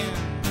and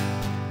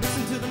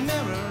listen to the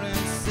mirror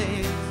and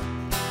says,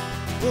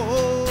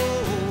 whoa,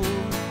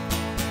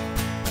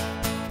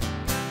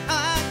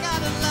 I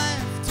got a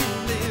life to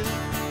live.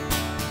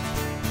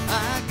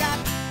 I got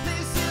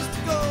places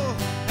to go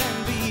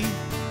and be.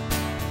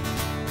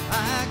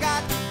 I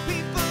got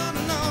people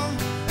to know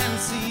and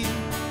see.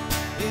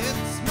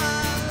 It's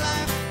my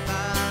life,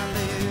 I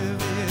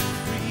live it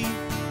free.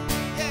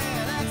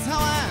 Yeah, that's how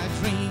I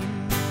dream.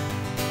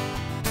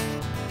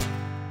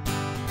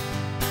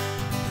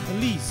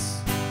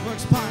 Elise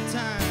works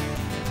part-time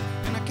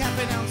in a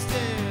cafe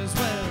downstairs.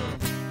 Well,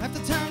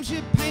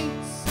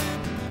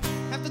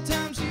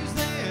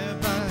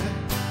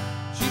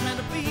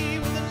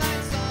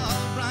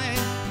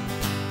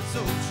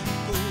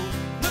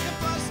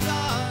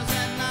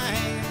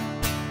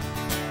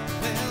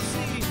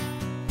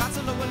 bites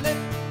a lower lip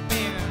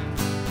and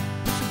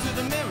looks into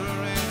the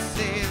mirror and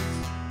says,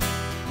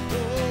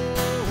 oh,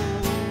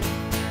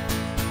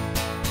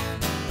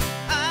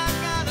 I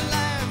got a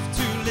life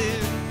to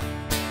live.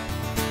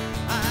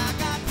 I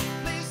got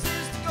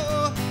places to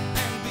go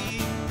and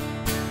be.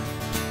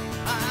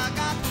 I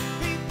got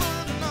people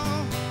to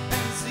know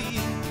and see.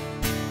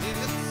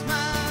 It's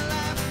my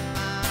life, I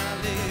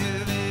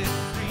live it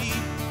free.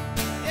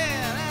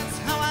 Yeah, that's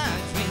how I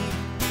dream.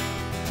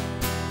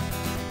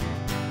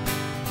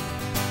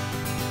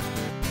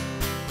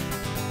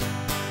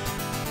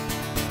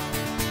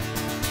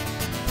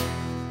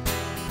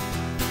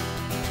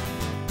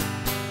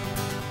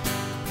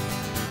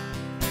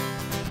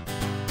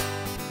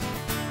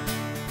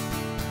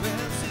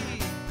 Well, see,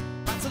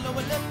 bites a lower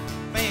lip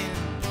man,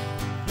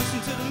 looks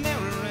into the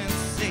mirror and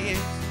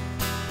says,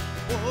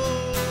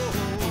 oh,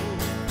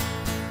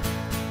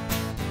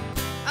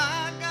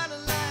 I got a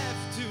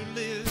life to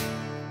live.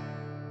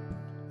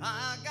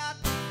 I got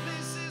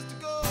places to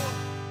go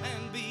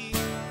and be.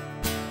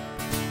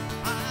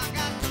 I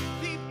got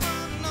people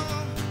to know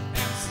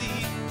and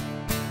see.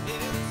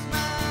 It's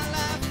my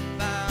life,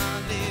 I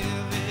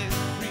live it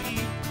free.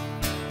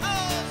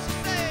 Oh, she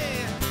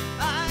said,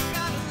 I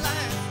got a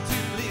life to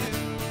live.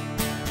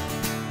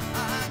 I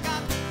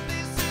got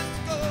places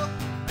to go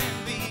and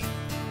be.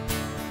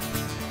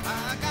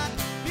 I got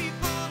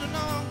people to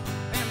know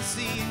and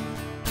see.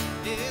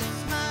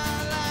 It's my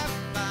life,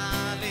 I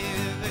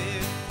live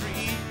it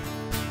free.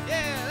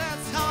 Yeah,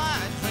 that's how I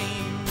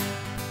dream.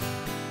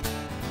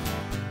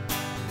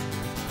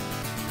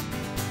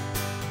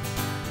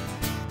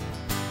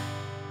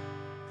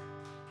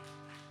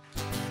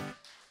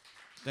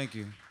 Thank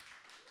you.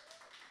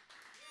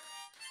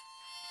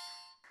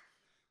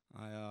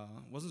 I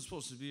wasn't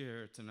supposed to be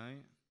here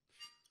tonight,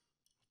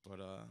 but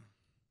I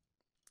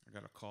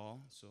got a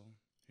call, so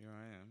here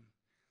I am.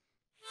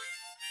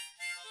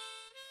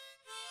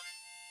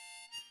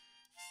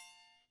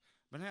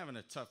 Been having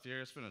a tough year.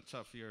 It's been a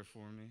tough year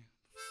for me.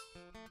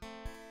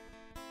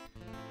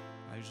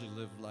 I usually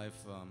live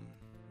life on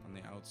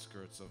the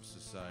outskirts of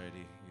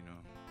society, you know,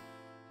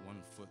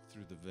 1 foot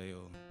through the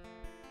veil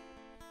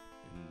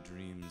in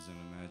dreams and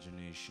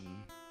imagination.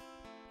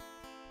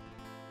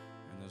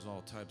 And there's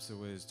all types of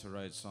ways to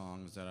write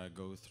songs that I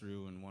go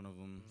through, and one of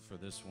them for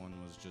this one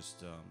was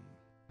just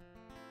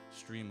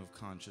stream of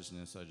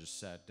consciousness. I just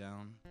sat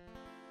down,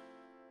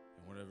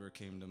 and whatever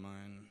came to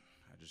mind,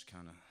 I just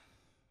kind of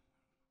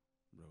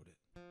wrote it.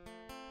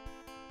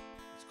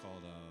 It's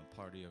called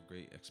Party of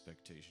Great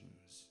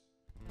Expectations.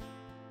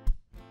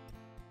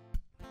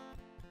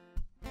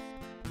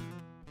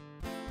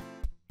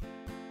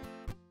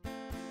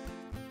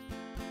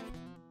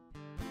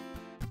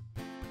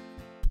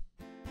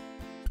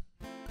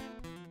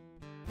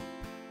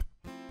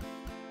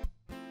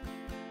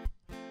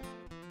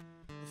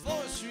 The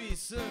Forestry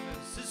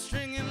Service is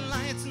stringing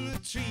lights in the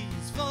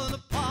trees for the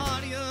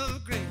party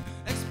of great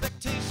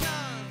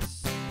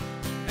expectations.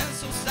 And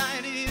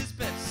society's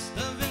best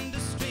of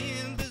industry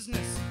and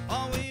business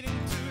are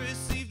waiting to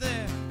receive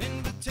their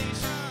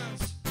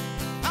invitations.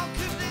 How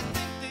could they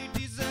think they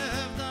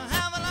deserve to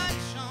have a light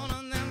shone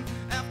on them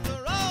after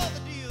all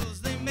the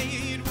deals they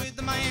made with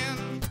the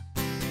man?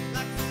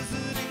 Like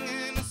visiting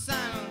an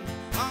asylum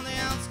on the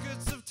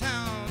outskirts of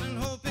town and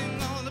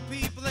hoping all the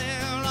people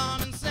there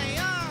on and say,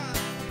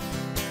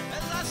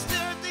 as I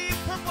stare at the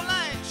purple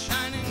light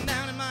shining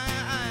down in my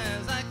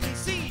eyes, I can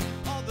see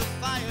all the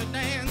fire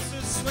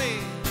dancers sway.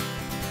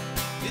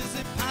 Is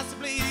it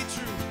possibly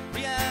true?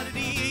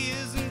 Reality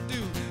isn't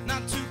due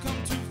not to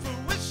come to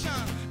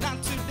fruition,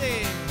 not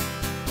today.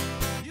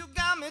 You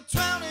got me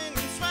twirling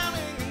and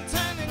swirling and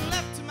turning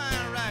left to my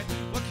right.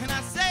 What can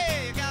I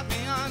say? You got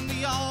me under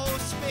your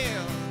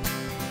spell.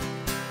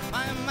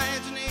 My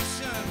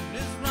imagination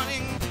is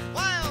running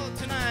wild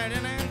tonight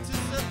in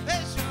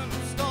anticipation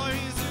of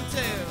stories to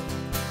tell.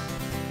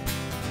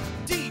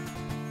 Deep,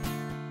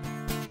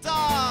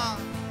 dark,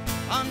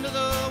 under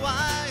the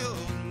wild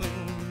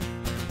moon,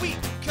 wheat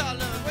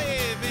colored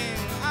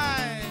waving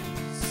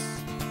eyes,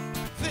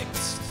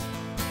 fixed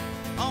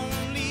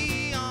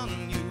only on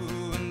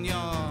you and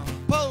your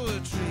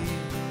poetry.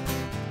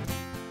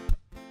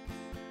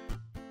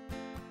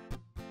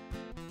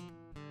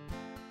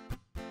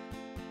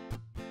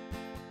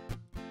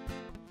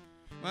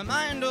 My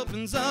mind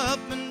opens up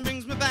and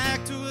brings me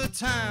back to a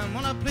time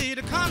when I played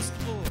a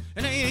constable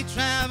in a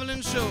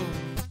traveling show,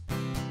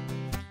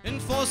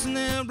 enforcing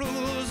their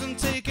rules and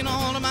taking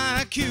all of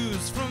my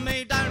cues from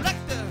a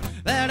director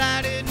that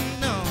I didn't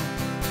know.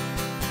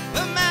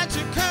 The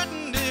magic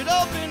curtain did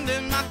open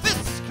and my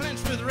fists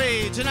clenched with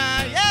rage, and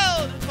I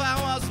yelled if I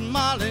was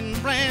Marlon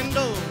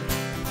Brando.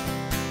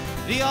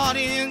 The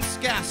audience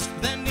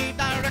gasped, then the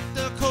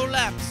director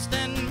collapsed,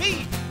 and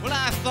me, well,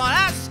 I thought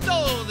I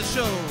stole the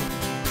show.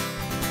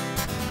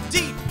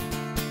 Deep,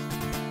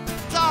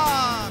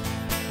 dark,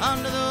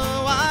 under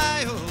the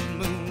wild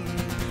moon,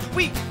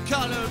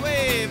 wheat-colored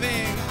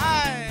waving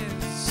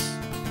eyes,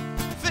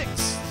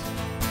 fixed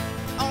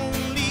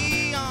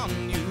only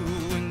on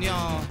you and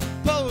your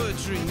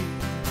poetry.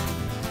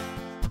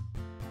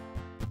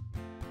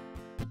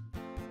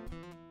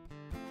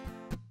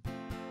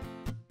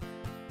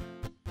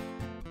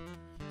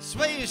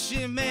 Sway as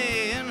she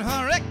may in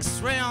her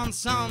X-ray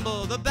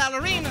ensemble, the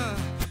ballerina,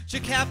 she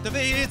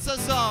captivates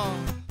us all.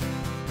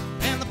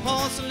 And the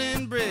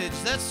porcelain bridge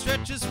that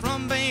stretches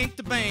from bank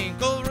to bank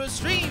over a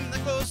stream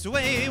that goes to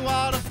a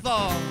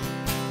waterfall.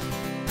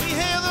 We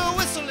hear the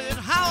whistle, it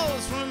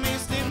howls from a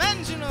steam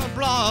engine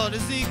abroad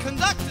as the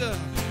conductor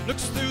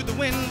looks through the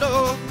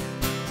window,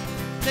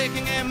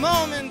 taking a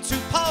moment to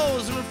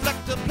pause and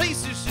reflect the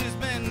places she's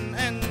been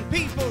and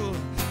people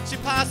she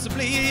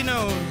possibly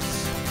knows.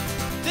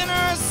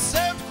 Dinner is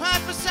served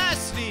quite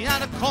precisely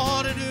at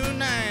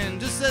 9:15,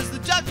 just as the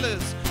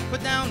jugglers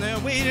put down their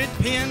weighted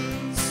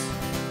pins.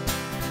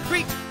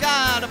 Greek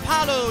god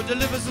Apollo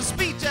delivers a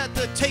speech at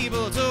the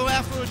table to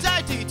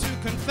Aphrodite to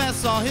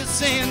confess all his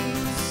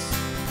sins.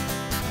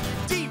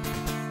 Deep,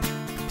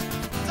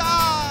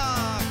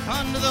 dark,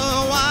 under the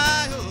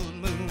wild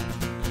moon,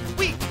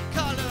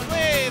 wheat-colored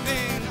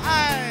waving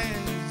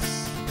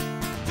eyes,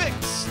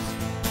 fixed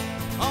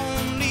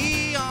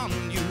only on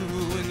you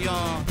and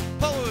your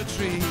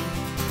poetry.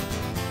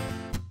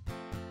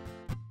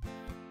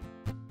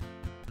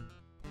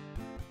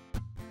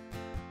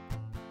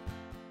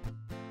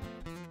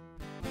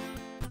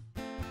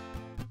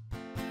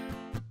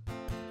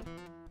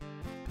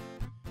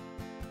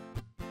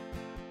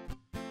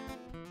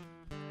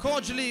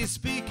 Cordially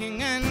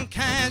speaking and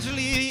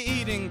casually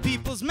eating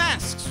people's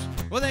masks,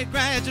 well, they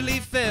gradually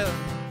fell.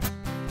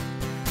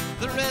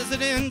 The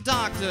resident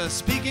doctor,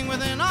 speaking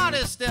with an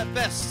artist at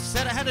best,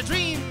 said I had a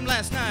dream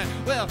last night.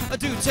 Well, I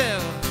do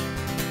tell.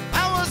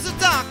 I was a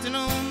doctor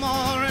no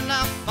more, and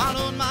I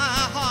followed my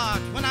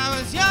heart when I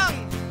was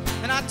young,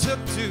 and I took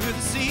to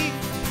the sea.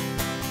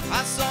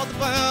 I saw the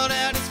world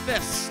at its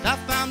best. I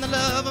found the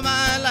love of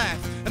my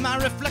life, and my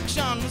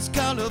reflection was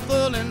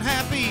colorful and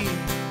happy.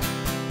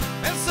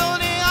 And so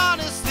the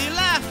artist, he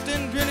laughed,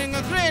 and grinning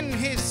a grin,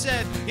 he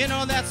said, you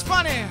know, that's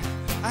funny,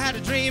 I had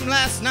a dream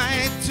last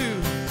night too.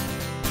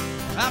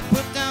 I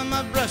put down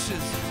my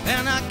brushes,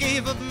 and I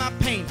gave up my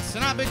paints,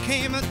 and I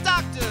became a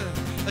doctor,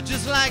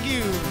 just like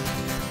you.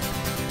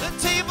 The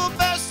table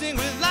bursting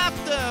with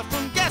laughter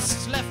from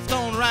guests left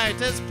on right,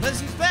 as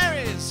pleasant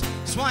fairies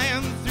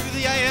swam through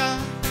the air.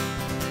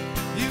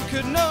 You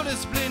could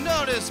noticeably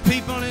notice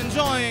people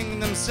enjoying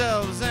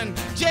themselves and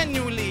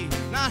genuinely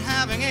not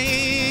having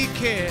a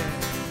care.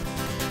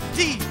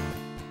 Deep,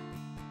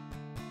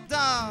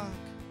 dark,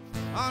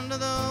 under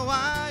the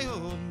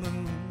wild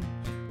moon,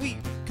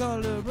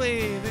 wheat-colored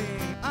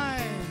waving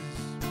eyes,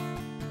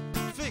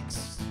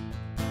 fixed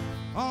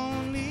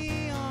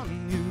only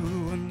on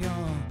you and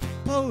your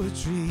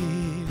poetry.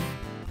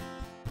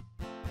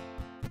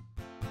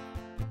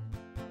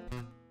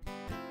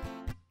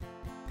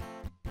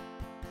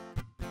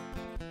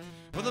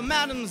 Well, the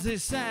madams, they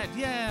sat,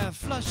 yeah,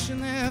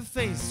 flushing their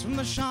face from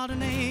the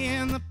Chardonnay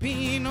and the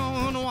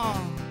Pinot Noir.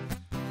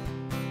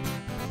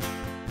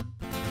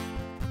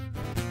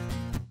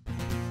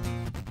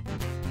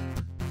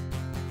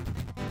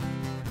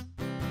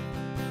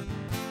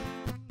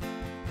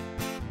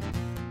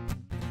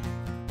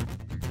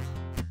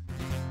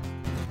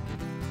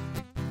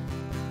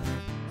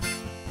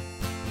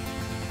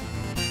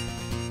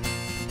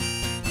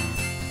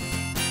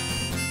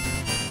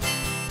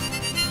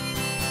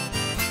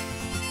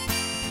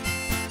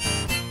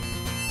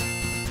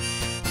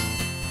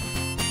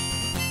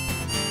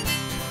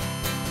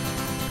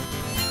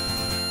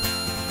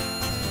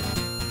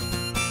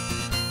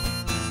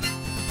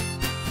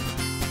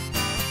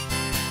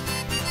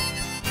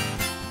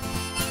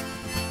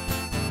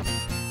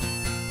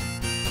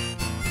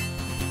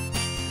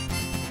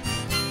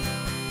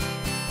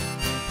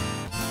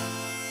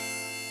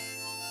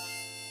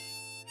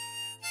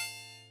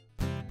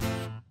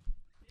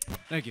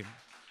 Thank you.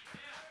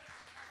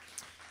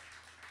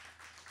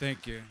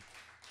 Thank you.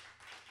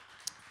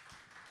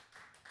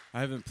 I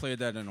haven't played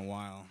that in a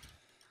while.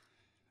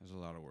 There's a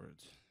lot of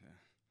words.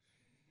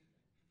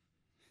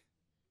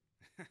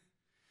 Yeah.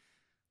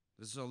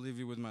 I'll leave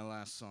you with my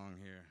last song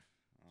here.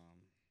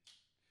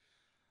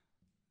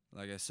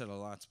 Like I said, a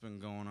lot's been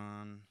going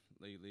on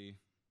lately.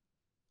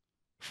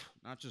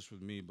 Not just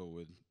with me, but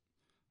with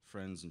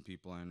friends and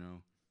people I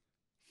know.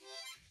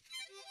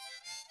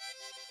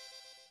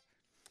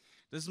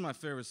 This is my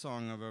favorite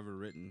song I've ever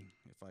written.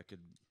 If I could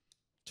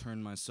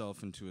turn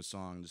myself into a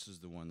song, this is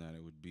the one that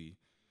it would be.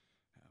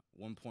 At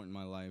one point in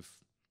my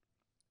life,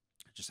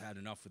 I just had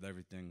enough with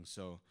everything,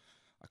 so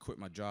I quit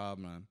my job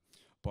and I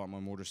bought my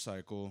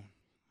motorcycle.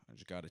 I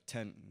just got a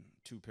tent and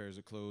 2 pairs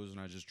of clothes,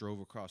 and I just drove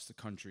across the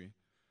country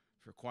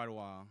for quite a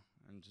while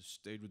and just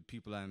stayed with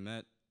people I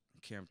met,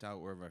 camped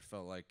out wherever I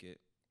felt like it,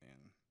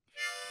 and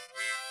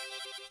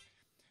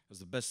it was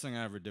the best thing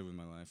I ever did with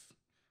my life.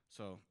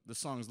 So this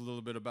song's a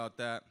little bit about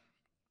that.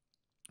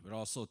 It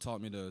also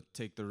taught me to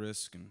take the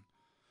risk and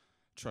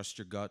trust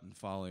your gut and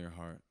follow your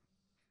heart.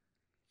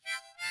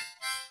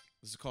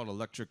 This is called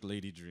Electric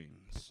Lady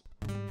Dreams.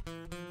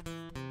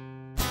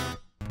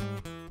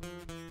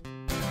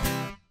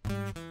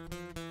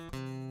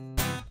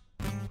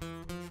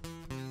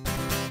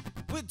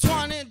 With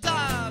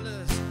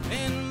 $20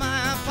 in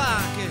my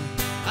pocket,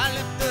 I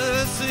left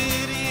the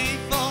city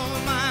for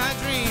my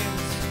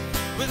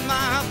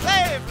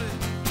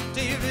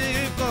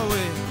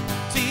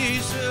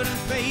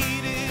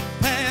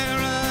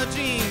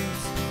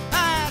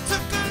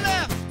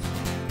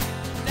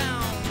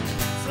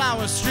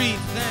Flower Street,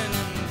 then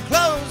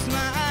close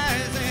my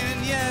eyes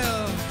and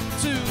yell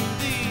to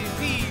the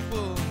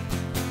people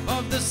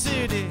of the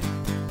city.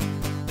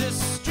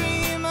 This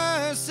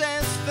dreamer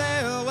says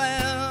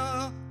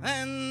farewell,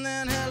 and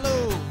then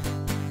hello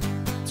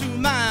to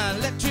my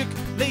electric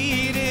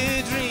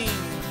lady dream.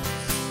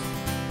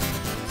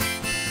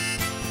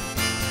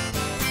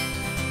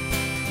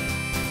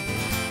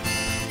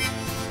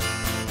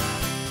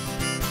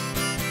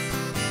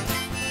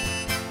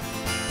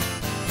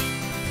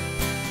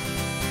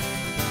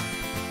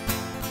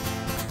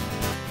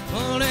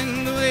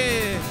 Pulling the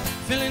way,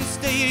 filling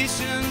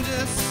station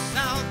just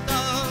south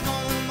of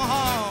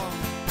Omaha.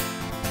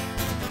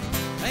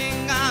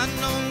 Ain't got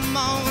no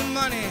more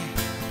money,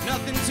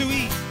 nothing to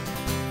eat,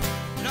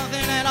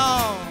 nothing at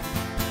all.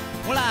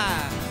 Well,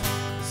 I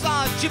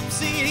saw a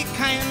gypsy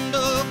kind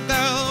of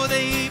girl with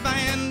a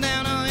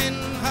bandana in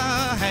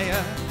her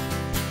hair.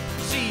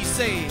 She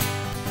said,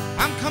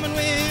 I'm coming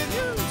with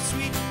you,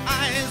 sweet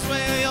eyes,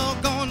 where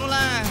you're going. Well,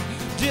 I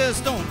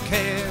just don't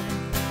care.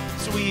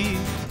 So we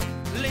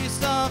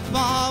laced up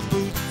our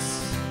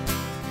boots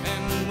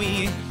and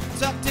we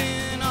tucked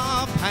in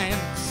our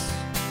pants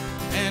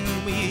and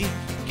we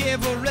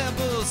gave a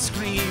rebel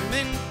scream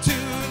into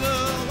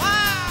the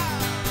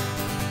wild.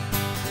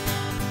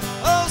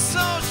 Oh,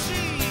 so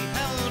she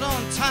held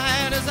on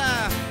tight as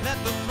I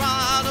let the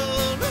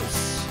throttle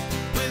loose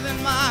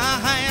within my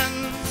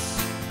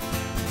hands.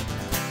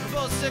 We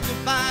both said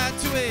goodbye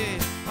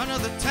to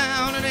another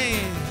town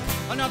and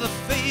another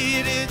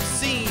faded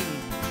scene.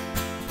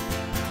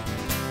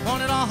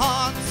 Pointed our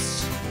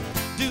hearts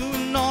due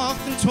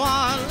north into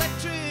our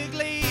electric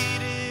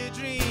lady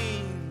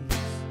dreams.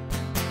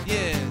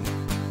 Yeah,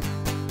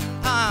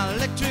 our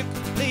electric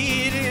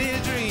lady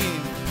dreams.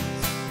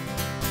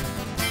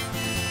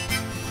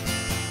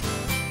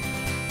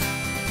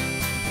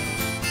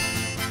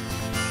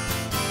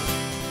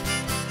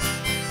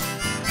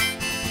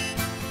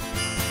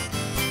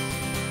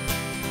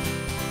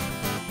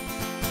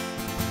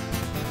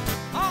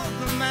 All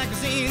the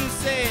magazines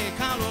say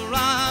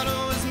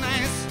Colorado is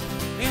nice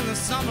in the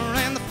summer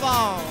and the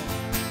fall.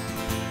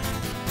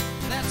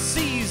 That's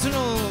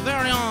seasonal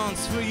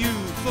variance for you,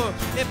 for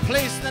a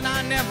place that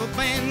I never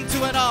been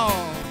to at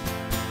all.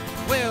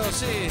 Well,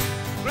 she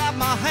grabbed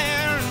my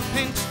hair and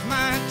pinched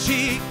my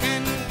cheek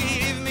and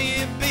gave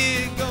me a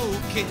big old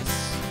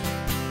kiss.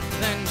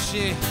 Then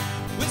she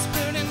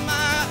whispered in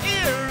my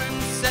ear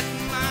and set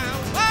my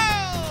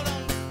world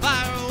on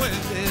fire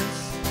with this.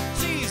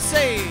 She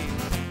said,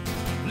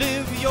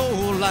 live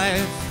your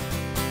life,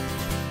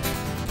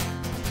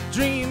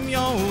 dream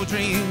your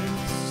dreams.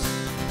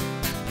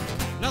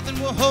 Nothing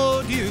will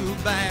hold you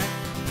back,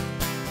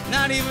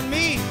 not even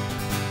me.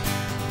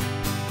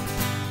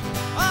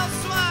 Oh,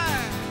 so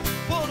I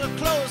pulled her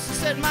close and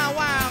said, my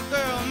wild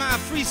girl, my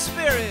free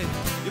spirit,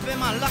 you've been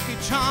my lucky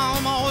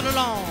charm all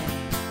along.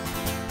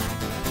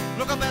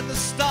 Look up at the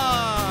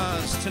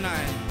stars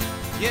tonight,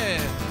 yeah,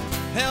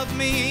 help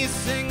me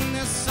sing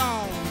this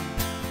song.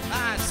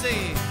 I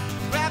say,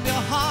 grab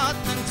your heart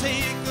and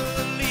take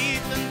a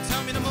leap and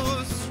tell me the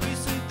most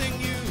recent thing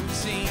you've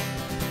seen.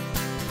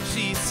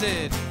 She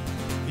said,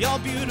 your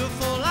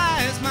beautiful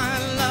eyes, my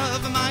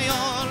love, my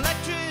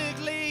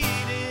electric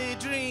lady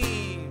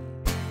dream.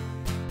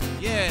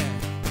 Yeah,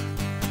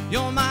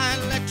 you're my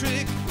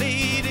electric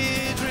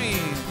lady dream.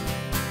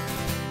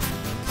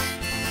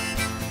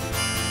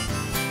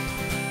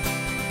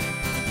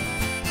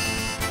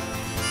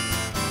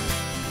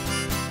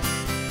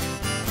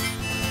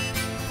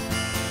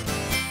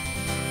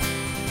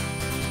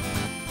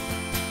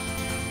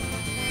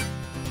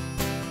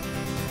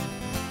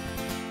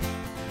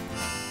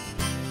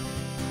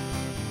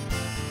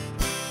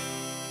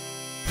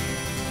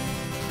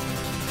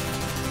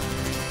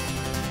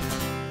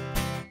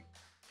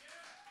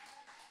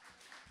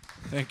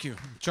 Thank you.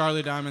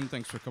 Charlie Diamond,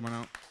 thanks for coming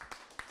out.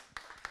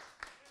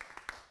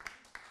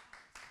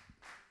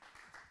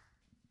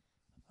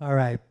 All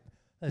right,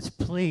 let's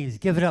please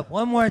give it up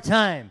one more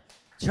time.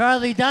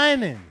 Charlie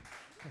Diamond.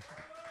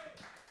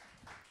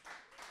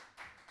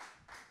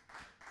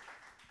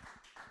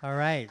 All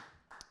right.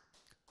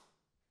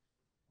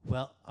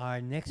 Well,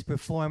 our next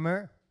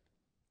performer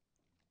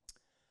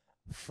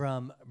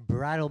from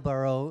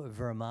Brattleboro,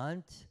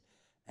 Vermont,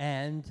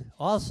 and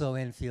also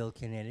Enfield,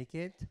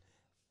 Connecticut,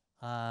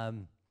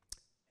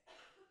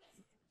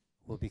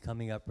 will be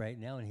coming up right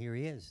now, and here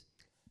he is.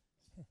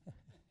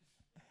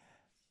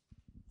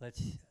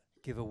 Let's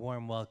give a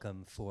warm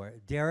welcome for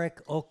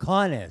Derek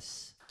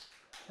O'Conness.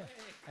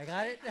 I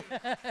got it?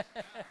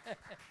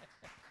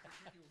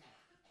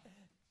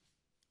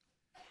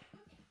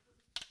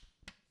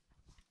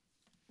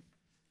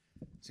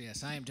 So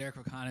yes, I am Derek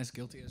O'Conness,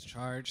 guilty as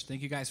charged.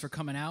 Thank you guys for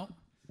coming out.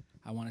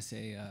 I want to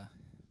say a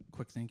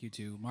quick thank you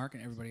to Mark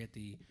and everybody at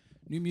the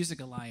New Music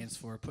Alliance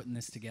for putting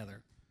this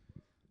together.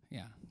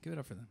 Yeah, give it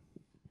up for them.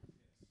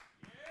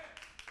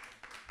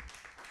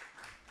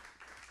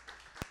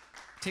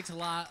 It takes a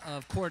lot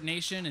of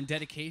coordination and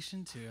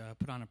dedication to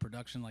put on a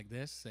production like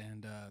this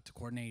and to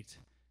coordinate,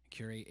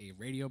 curate a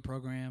radio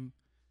program,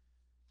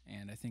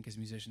 And I think as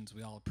musicians,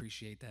 we all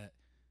appreciate that.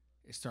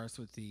 It starts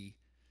with the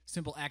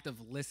simple act of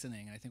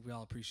listening, and I think we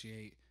all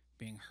appreciate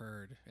being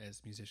heard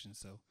as musicians.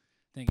 So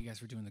thank you guys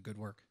for doing the good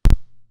work.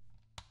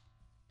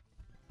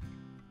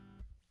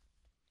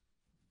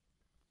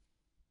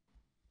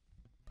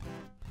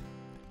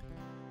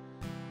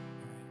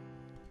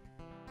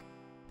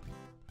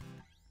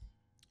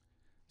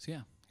 So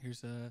yeah,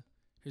 here's a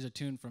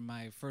tune from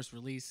my first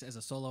release as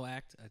a solo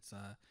act. It's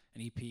an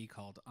EP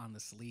called On the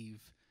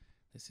Sleeve.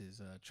 This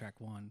is track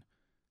 1.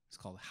 It's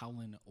called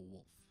Howlin' a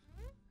Wolf.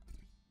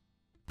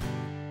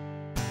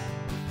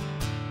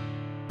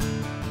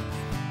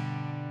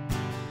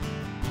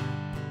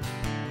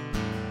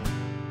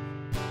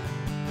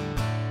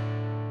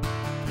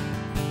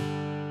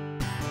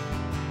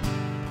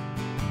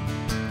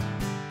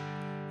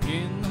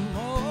 In the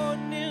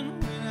morning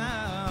when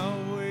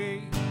I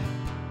wake,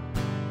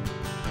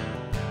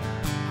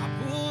 I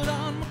put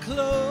on my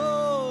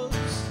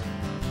clothes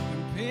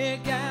and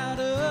pick out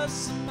a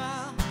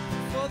smile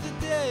for the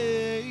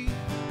day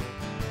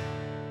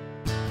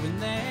when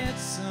that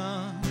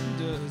sun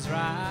does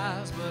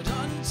rise. But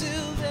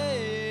until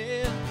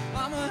then,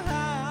 I'm a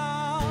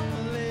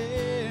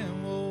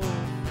howling wolf.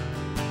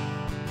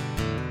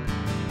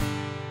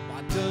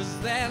 Why does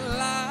that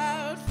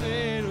light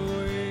fade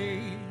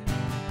away?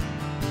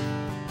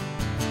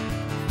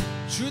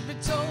 Truth be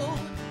told,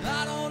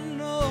 I don't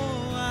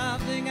know. I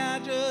think I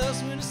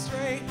just went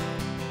astray.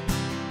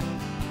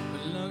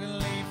 But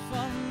luckily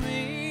for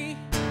me,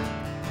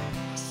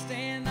 I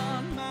stand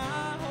on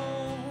my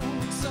own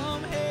with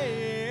some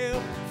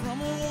help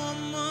from a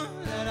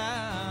woman that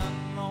I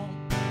know.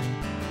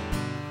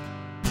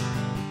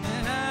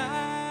 And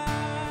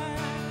I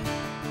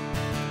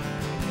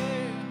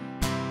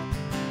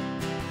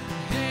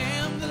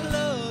am to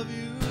love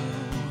you.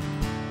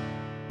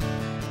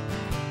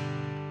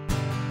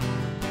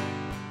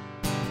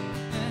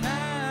 And I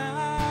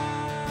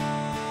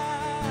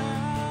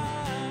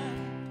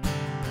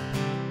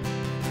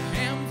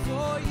am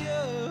for you.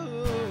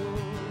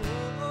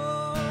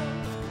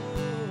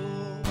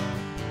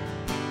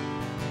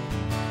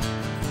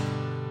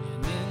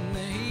 And in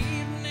the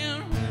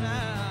evening when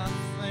I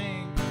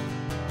think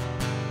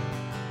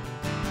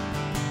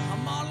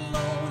I'm all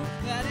alone,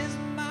 that is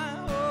my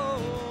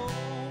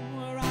home,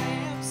 where I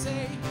am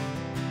safe.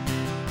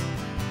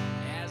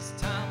 As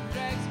time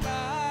drags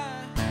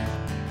by,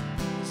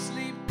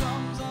 sleep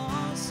comes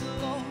on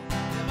slow.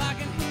 If I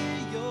can hear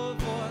your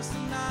voice,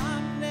 then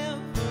I'm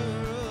never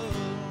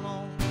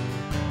alone.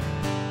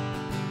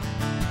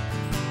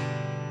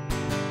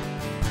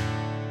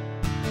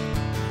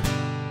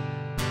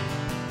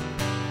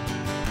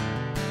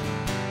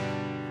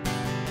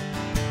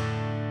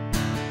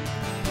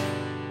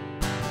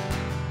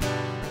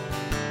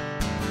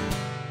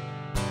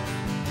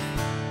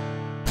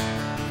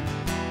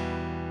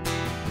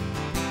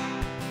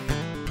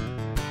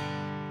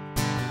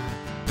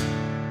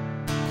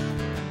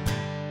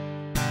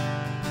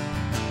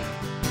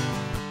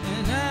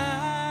 And I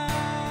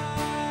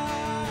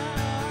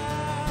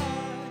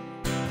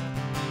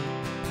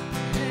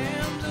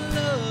am to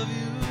love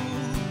you.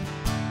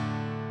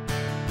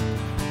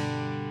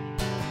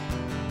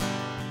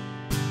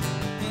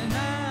 And I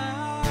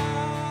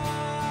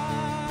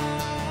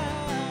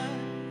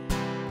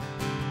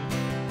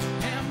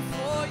am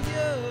for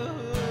you.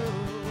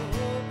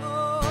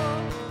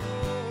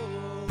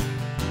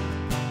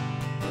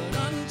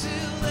 But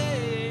until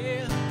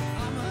then,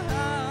 I'm a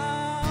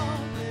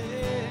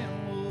howling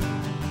wolf.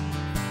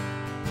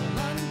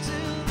 But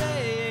until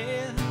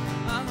then,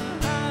 I'm a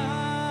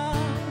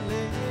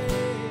howling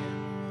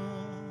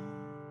wolf.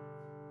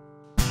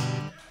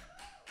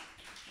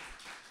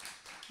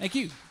 Thank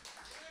you.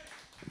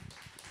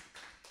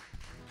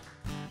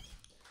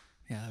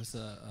 Yeah, that was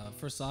the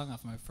first song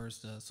off my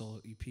first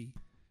solo EP. You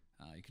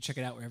can check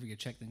it out wherever you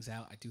check things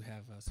out. I do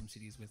have some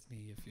CDs with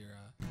me if you're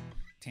a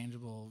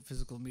tangible,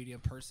 physical media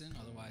person.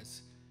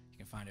 Otherwise, you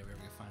can find it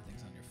wherever you find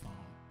things on your phone.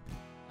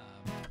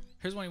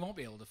 Here's one you won't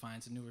be able to find.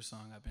 It's a newer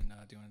song I've been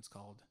doing. It's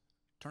called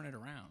Turn It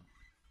Around.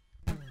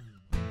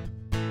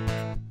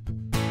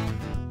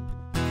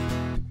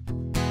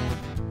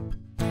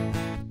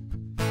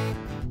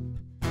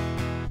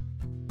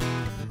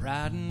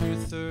 Riding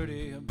with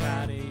 30,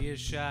 about a year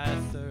shy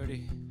of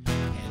 30.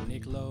 Had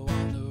Nick Lowe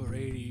on the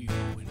radio,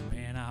 and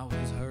man, I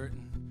was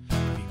hurting.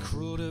 Be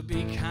cruel to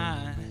be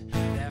kind,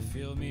 that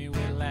filled me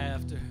with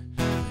laughter.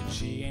 And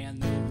she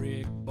and the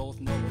Rick both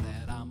know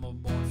that I'm a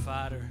born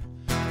fighter.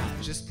 I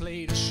just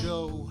played a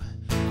show,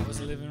 I was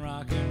living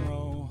rock and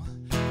roll,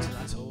 till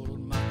I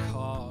totaled my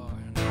car,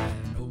 and I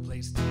had no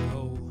place to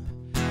go.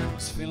 I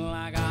was feeling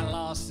like I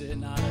lost it,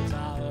 not a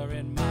dollar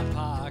in my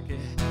pocket,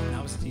 and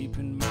I was deep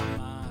in my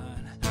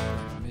mind, like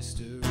a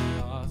mystery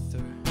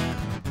author.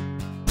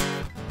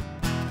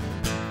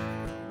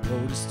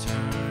 Road is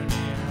turning,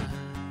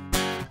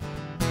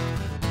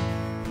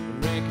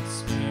 the record's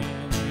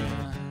spinning,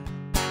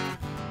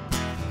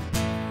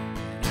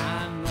 and I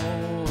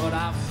know what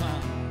I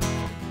found.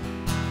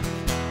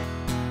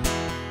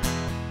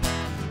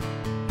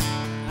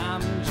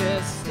 I'm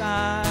just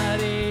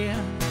starting.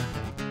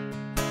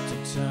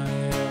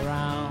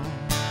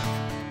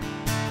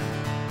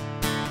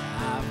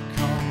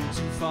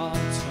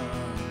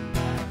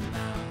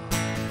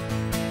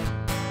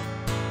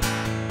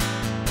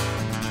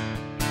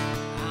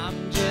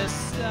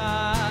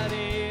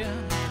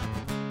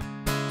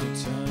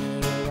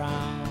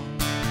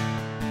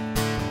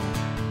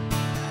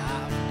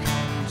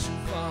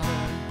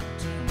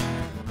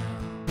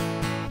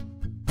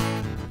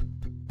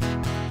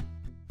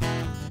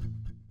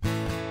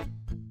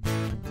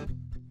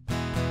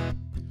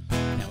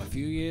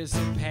 Few years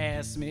have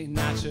passed me,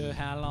 not sure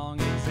how long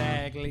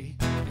exactly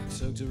it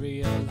took to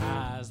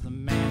realize the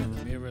man in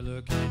the mirror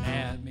looking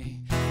at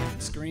me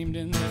screamed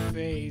in the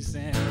face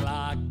and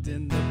locked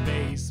in the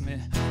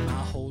basement. My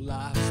whole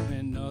life's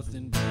been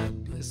nothing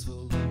but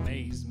blissful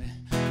amazement.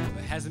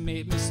 But hasn't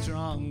made me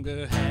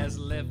stronger, has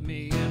left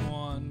me in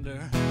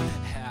wonder.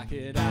 How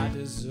could I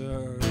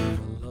deserve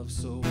a love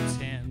so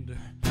tender?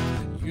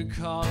 You could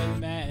call it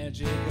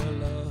magic or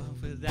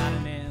love without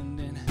an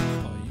ending,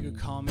 or you could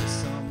call me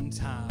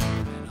sometime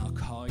and I'll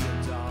call you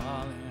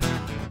darling. The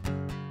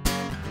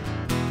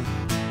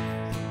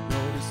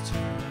road is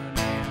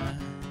turning,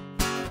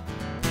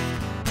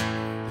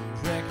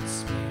 the record's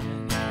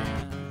spinning.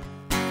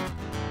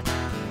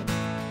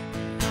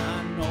 I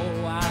know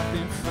I've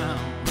been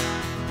found.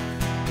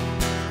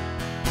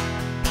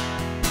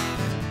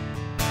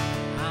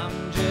 I'm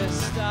just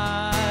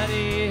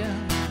starting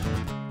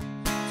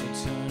to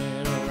turn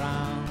it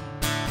around.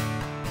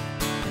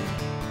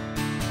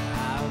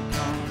 I've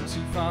gone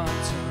too far to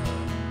turn.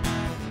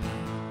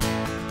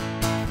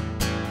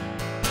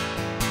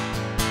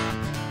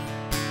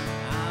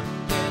 I'm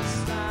just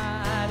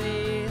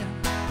starting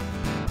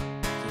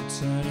to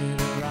turn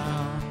it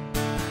around.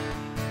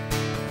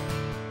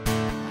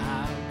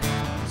 I've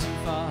gone too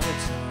far to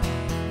turn.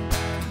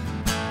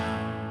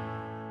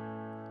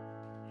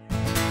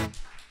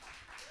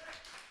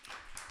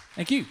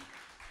 Thank you.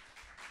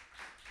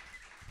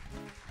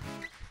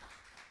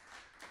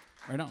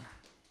 Right on.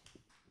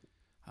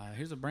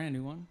 Here's a brand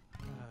new one.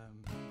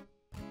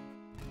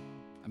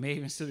 I may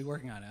even still be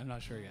working on it. I'm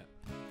not sure yet.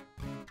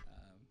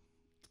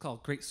 It's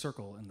called Great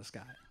Circle in the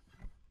Sky.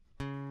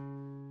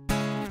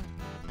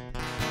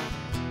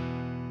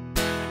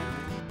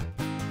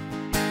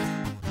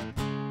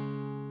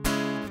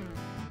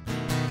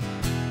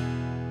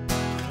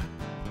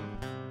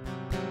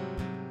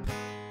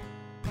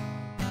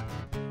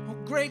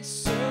 Great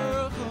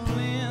circle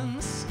in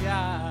the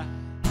sky,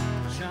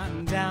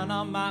 shining down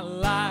on my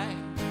life.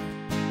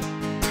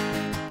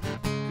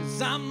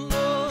 'Cause I'm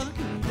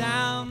looking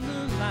down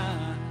the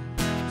line,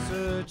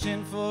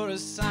 searching for a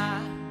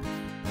sign.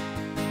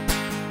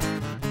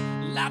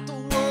 Light the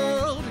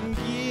world and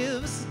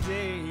give us a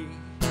day,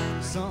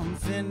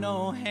 something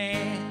no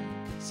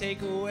hand can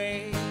take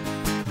away.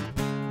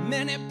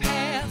 Many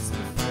paths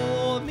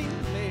before me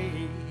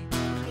lay,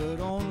 but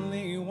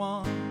only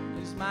one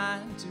is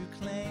mine to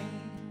claim.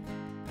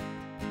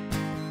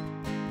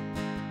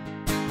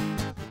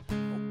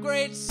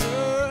 Great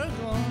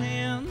circle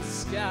in the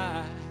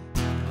sky,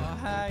 oh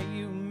how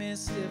you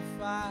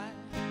mystify.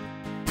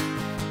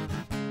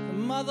 The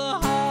mother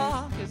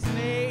hawk has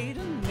made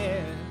a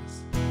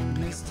nest, and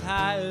this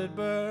tired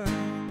bird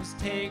must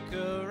take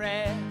a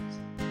rest.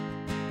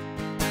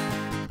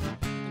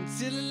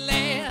 Until at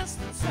last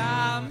the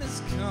time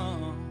has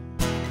come,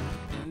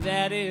 and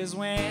that is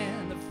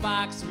when the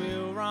fox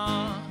will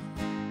run.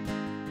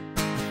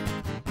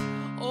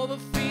 Over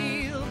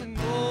field and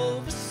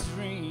over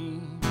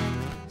stream,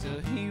 till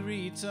he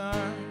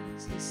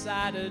returns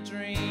inside a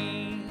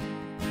dream.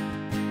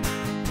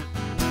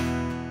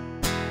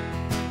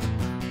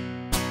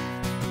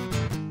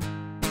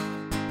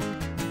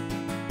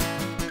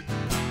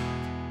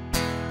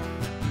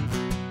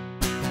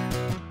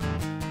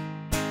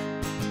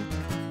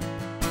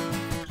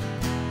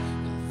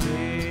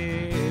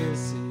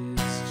 This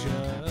is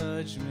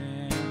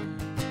judgment.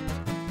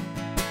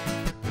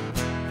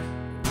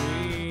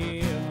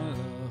 Wheel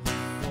of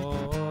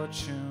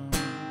fortune.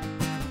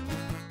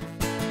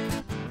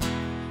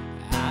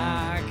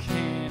 I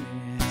can't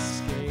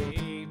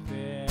escape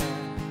it,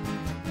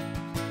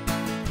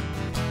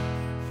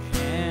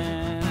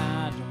 and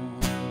I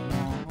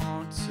don't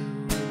want to.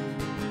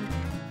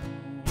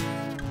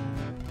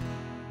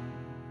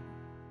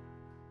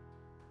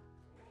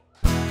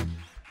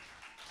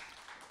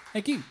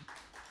 Thank you.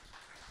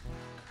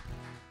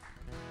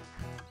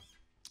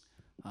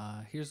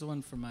 Here's the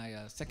one from my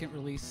second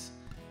release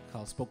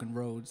called Spoken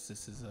Roads.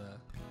 This is a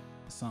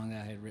song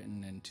that I had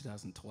written in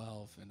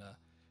 2012, and I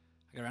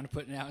got around to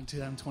putting it out in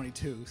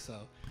 2022,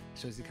 so it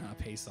shows you the kind of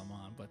pace I'm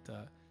on. But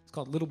it's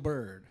called Little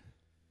Bird.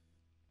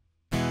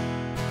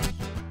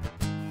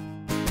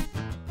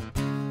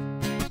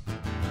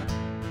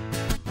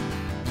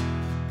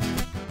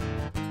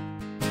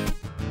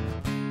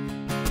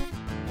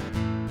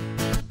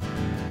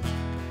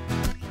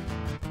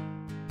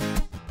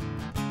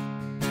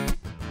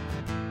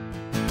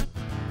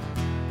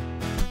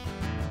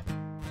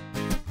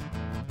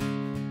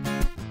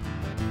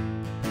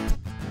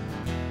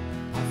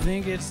 I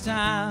think it's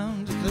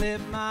time to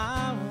clip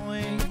my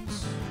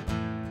wings.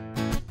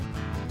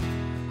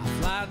 I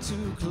fly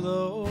too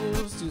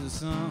close to the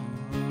sun,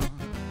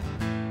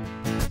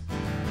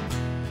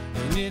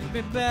 and it'd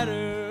be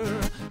better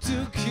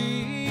to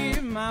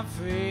keep my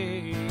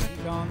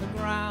feet on the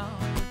ground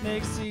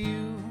next to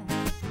you,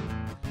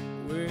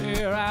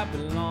 where I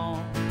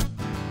belong.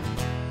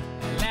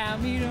 Allow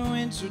me to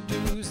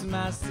introduce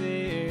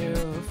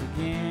myself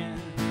again.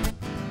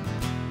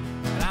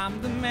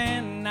 I'm the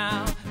man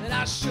now that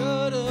I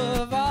should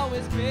have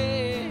always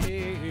been.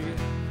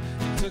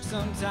 It took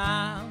some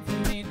time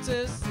for me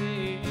to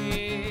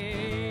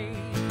say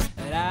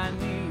that I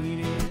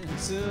needed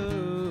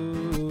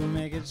to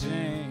make a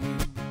change.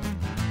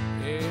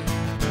 Yeah.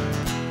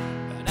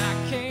 But I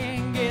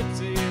can't get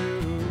to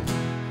you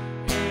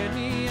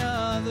any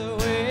other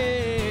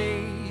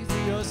way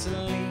through your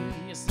sleep,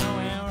 your snow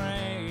and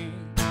rain.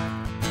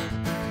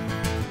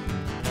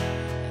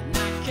 And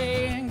I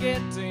can't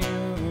get to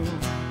you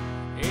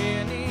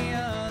any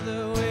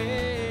other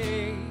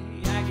way.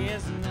 I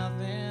guess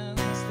nothing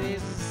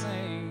stays the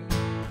same.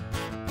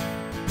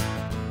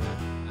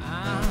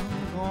 I'm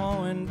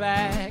going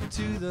back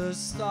to the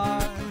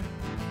start,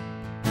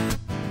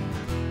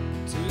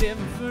 to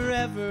living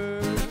forever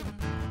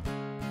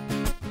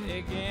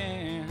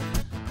again,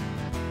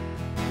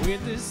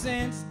 with the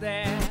sense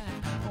that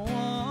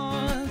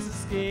once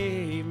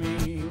escaped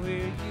me.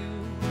 Will you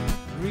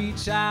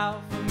reach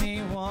out for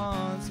me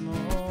once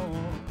more?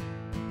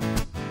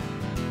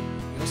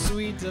 Your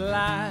sweet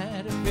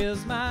delight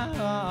fills my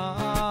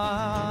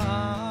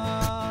heart,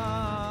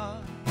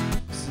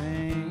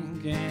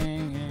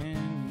 sinking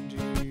in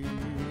deep.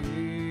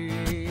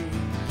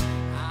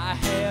 I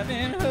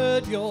haven't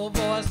heard your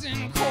voice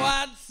in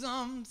quite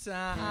some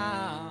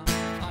time.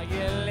 Are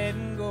you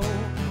letting go?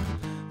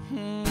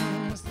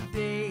 As the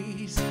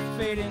days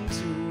fade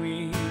into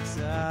weeks.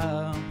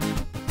 I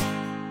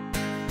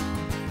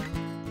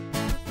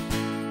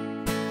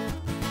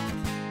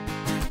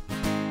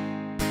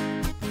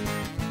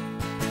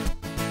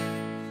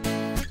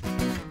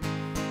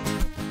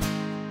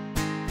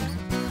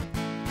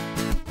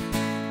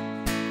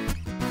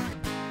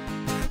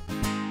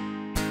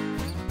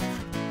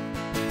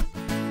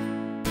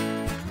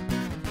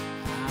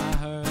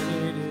heard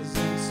it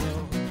isn't so.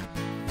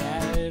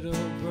 That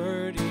little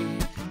birdie,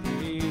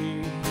 he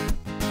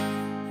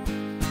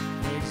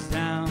breaks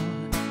down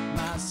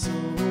my soul,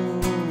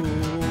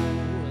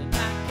 and I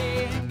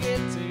can't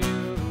get to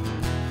you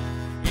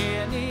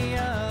any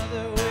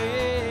other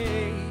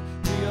way.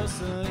 To your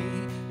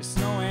sleep, your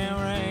snow and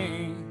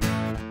rain,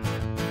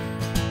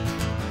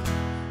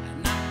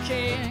 and I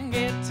can't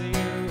get to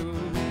you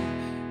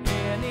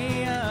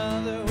any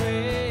other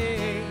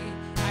way.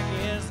 I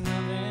guess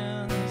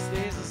nothing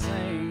stays the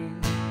same.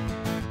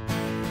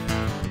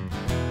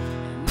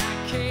 And I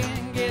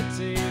can't get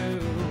to you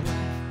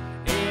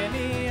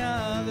any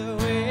other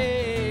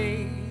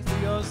way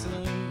through your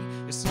sleep,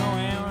 your snow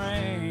and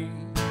rain.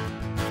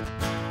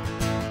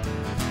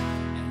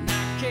 And I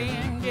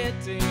can't get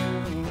to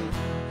you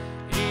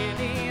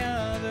any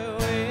other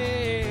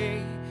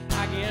way.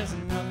 I guess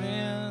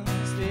nothing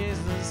stays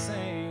the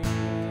same.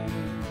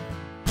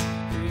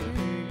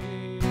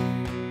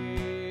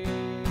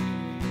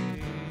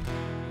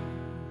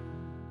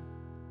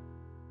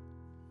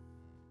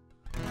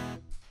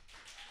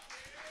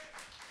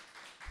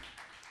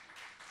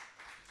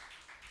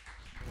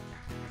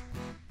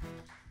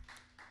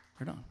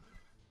 Right on.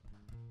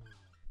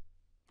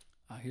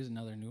 Here's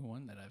another new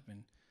one that I've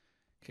been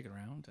kicking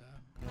around.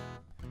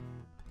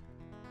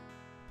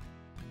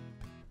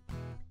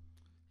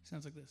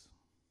 Sounds like this.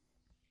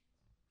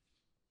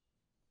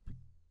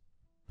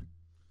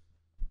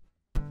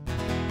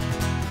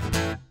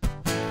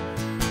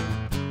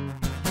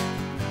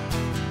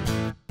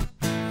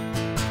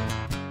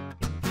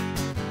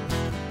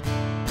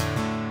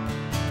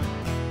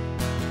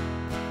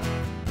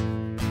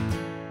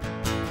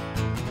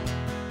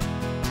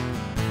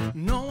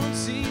 No one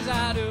sees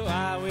eye to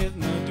eye with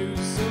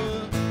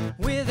Medusa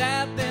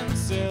without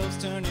themselves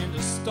turning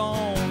to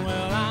stone.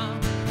 Well,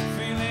 I'm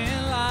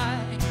feeling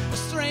like a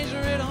stranger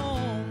at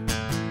home.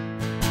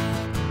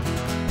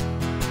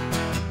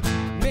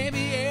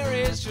 Maybe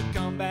Aries should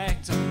come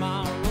back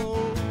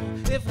tomorrow.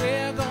 If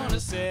we're gonna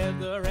set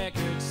the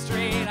record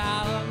straight,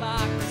 I'll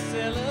lock the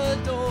cellar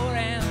door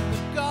and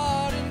the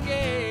garden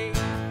gate.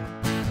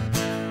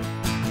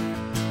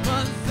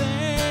 But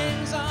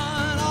things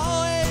aren't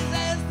always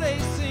as they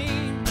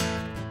seem,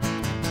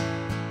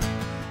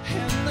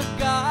 and the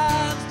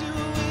gods do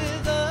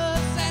with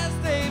us as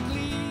they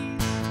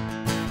please.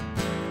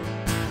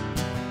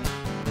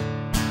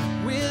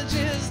 We're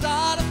just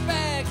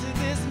artifacts of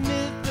this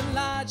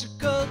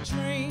mythological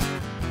dream.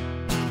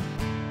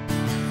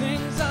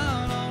 Things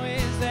aren't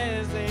always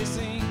as they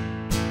seem.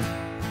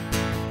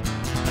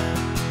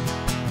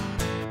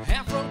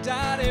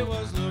 Aphrodite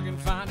was looking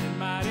fine and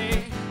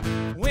mighty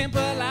when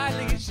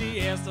politely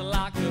she asked to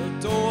lock the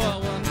door.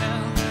 Well,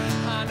 now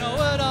I know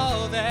what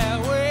all that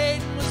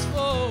waiting was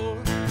for.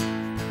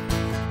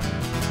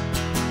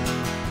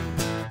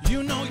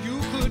 You know you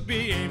could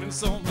be aiming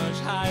so much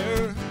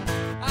higher.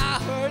 I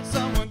heard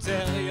someone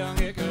tell young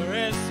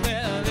Icarus,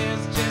 well,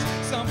 there's just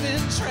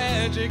something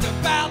tragic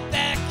about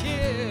that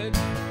kid.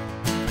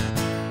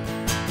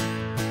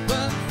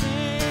 But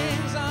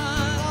things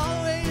aren't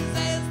always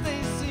as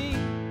they seem,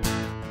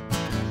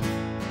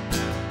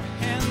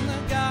 and the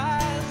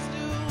guys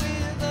do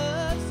with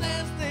us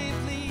as they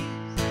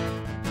please.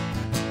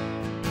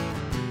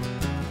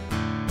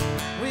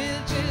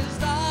 We're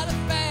just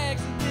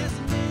artifacts of this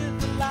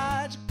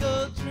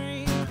mythological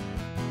dream.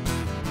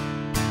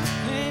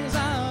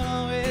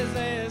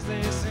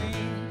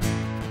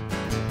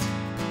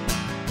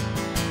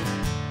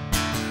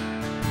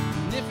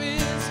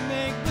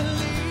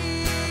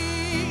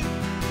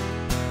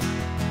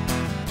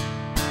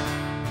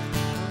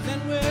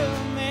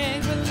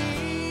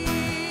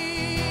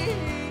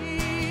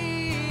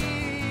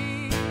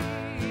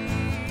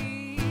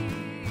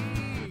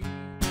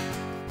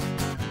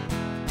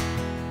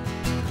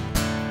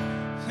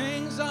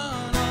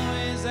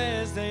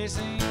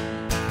 sing.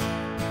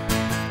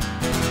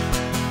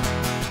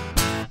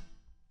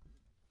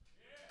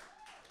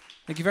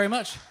 Thank you very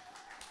much.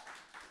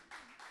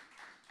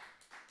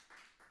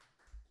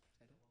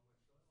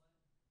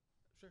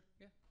 Sure,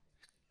 yeah.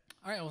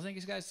 All right, well, thank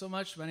you guys so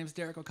much. My name is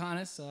Derek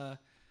O'Connor.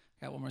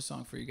 Got one more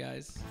song for you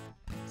guys.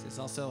 It's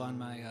also on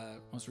my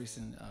most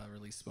recent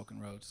release, Spoken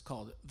Road. It's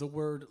called The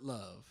Word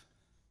Love.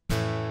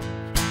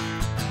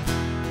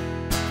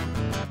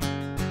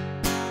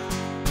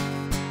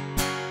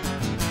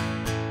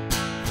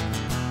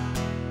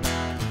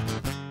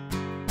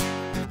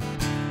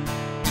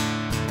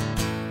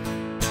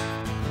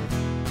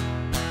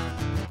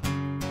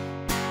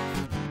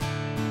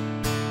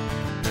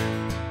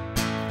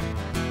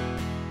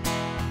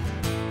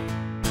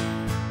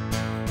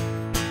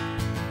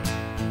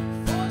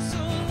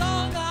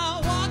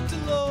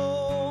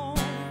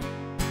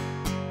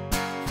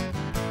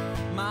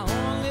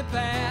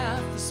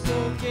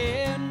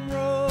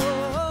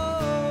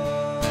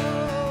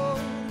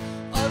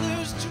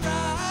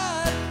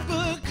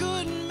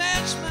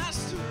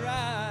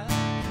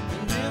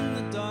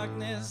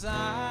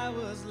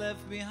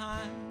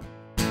 Behind.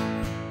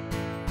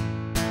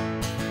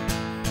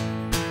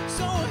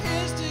 So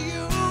here's to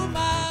you,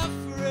 my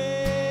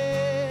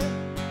friend,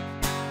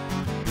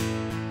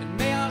 and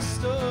may our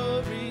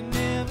story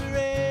never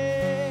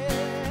end.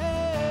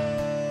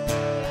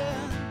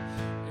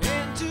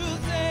 And to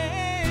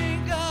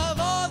think of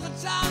all the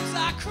times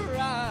I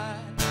cried,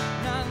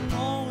 not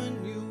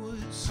knowing you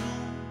would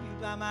soon be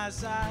by my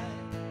side.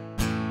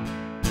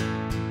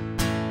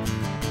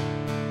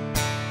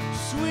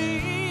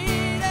 Sweet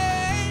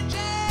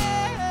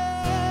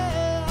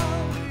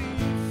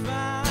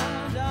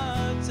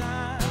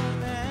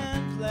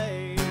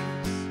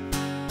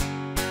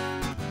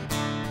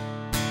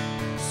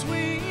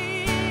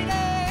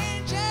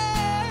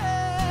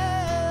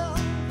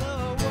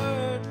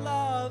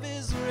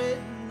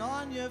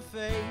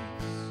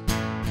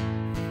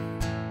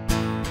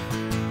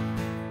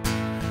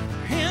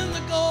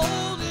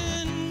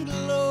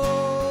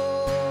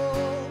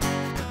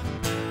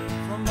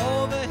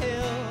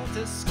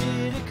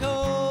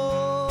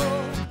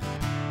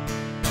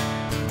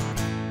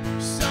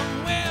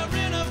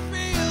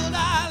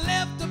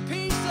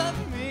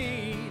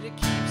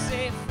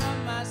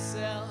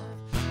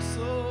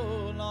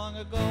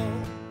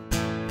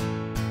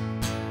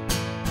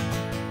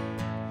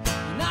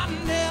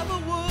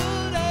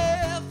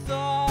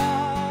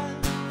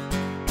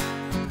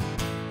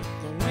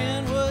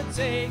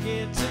take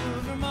it to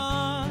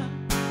Vermont,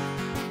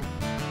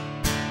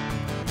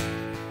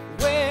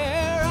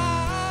 where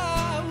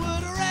I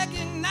would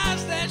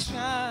recognize that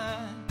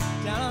shine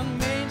down on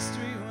Main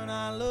Street when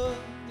I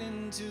looked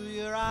into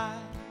your eyes.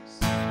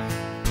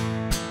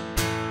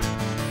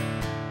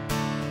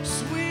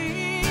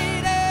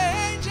 Sweet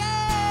angel,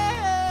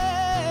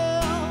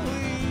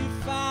 we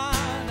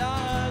find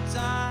our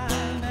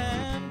time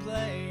and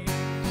place.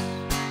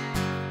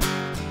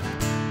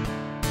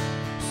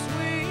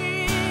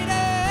 Sweet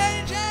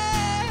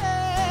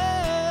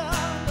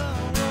the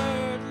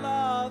word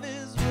love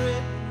is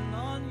written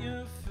on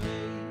your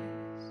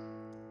face.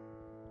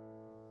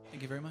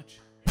 Thank you very much.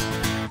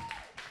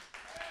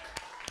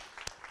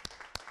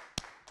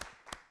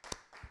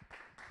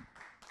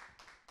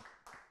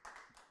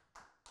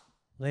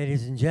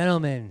 Ladies and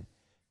gentlemen,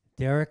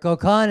 Derek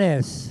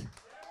O'Connor.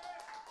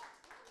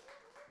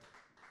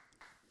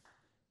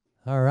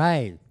 All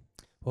right.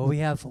 Well, we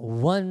have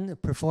one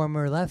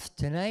performer left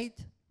tonight.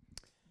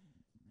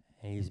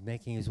 And he's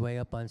making his way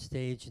up on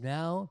stage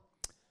now.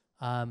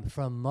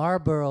 From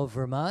Marlboro,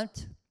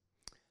 Vermont,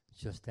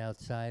 just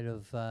outside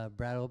of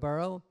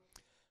Brattleboro.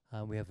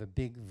 We have a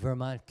big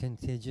Vermont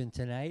contingent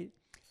tonight.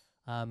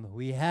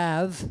 We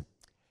have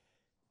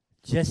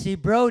Jesse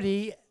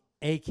Brody,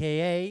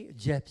 a.k.a.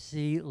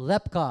 Jesse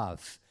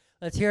Lepkoff.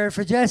 Let's hear it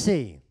for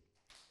Jesse.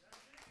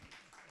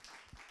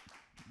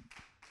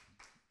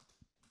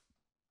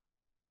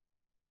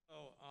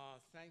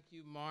 Thank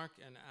you, Mark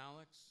and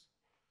Alex,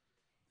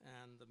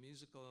 and the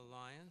Musical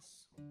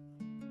Alliance.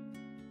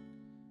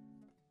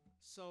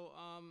 So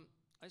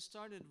I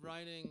started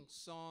writing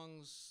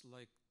songs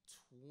like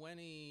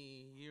 20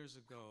 years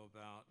ago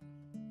about,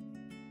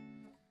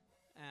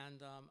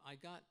 and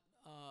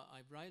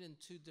I write in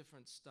two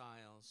different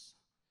styles.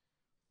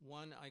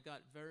 One, I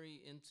got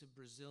very into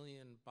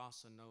Brazilian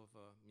bossa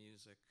nova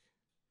music,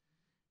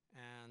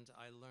 and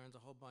I learned a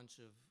whole bunch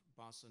of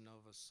bossa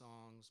nova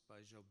songs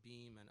by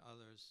Jobim and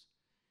others.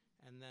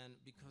 And then,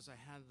 because I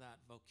had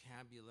that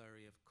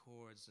vocabulary of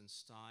chords and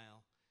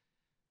style,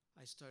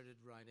 I started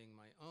writing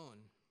my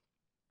own.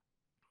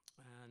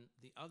 And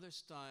the other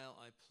style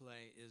I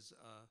play is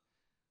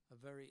a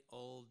very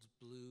old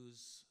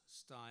blues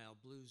style,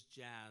 blues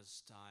jazz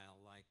style,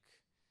 like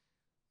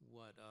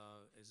what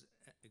is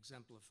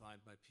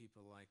exemplified by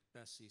people like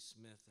Bessie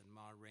Smith and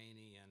Ma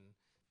Rainey and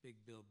Big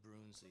Bill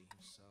Broonzy.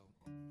 So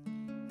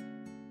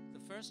the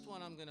first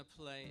one I'm going to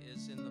play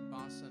is in the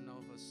bossa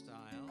nova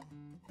style.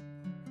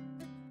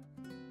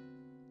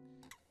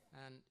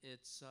 And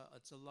it's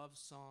a love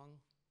song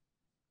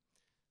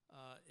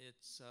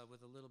It's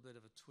with a little bit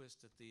of a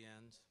twist at the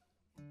end.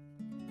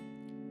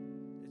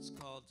 It's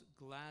called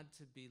Glad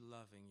to Be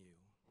Loving You.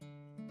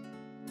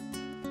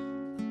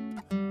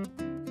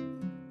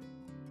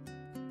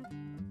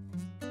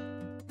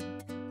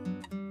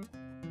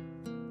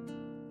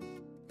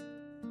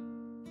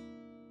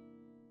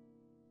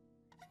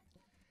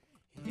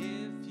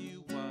 If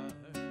you were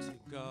to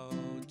go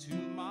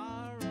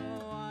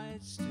tomorrow,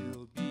 I'd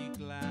still be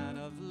glad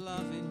of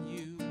loving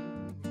you.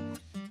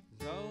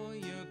 Though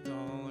you're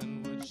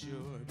going would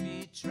sure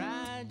be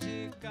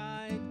tragic,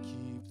 I'd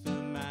keep the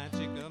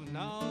magic of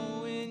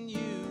knowing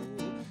you.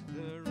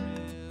 The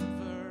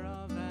river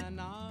of an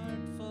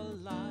artful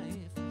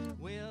life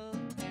will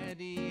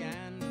eddy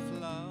and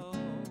flow,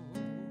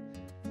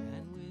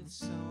 and with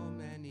so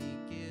many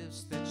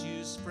gifts that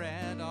you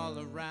spread all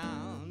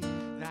around,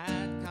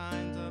 that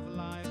kind of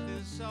life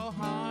is so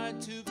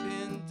hard to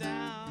pin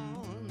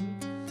down.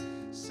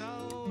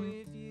 So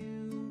if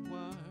you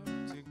were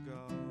to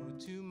go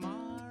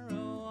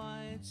tomorrow,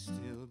 I'd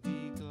still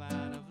be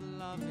glad of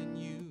loving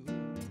you.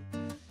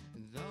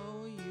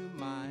 Though you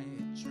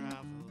might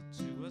travel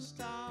to a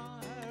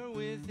star,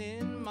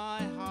 within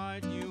my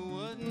heart you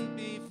wouldn't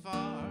be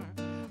far.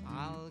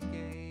 I'll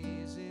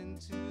gaze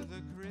into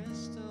the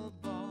crystal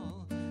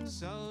ball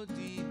so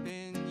deep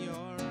in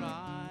your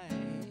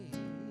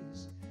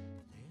eyes.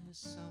 There's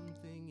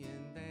something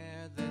in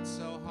there that's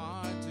so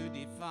hard to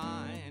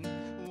define.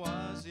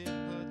 Was it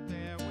put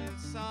there with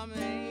some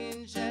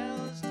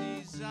angel's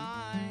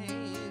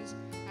designs?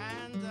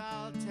 And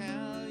I'll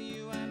tell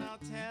you, and I'll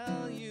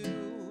tell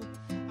you,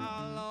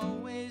 I'll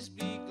always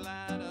be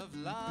glad of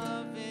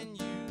loving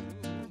you.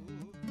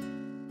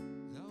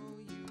 Though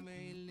you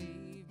may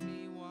leave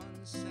me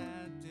one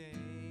sad day,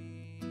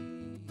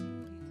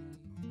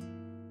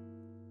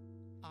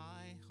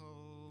 I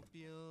hope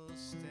you'll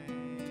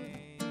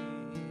stay.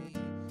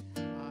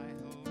 I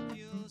hope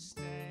you'll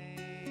stay.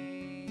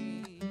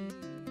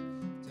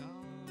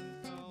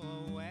 Don't go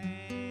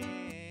away.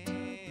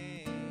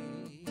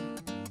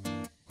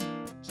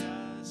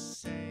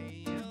 Just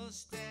say you'll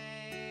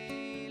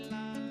stay.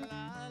 La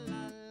la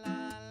la la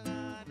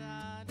la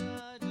da da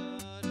da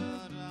da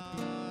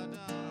da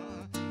da.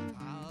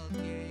 I'll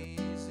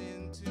gaze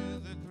into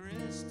the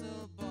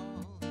crystal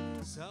ball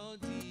so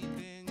deep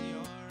in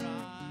your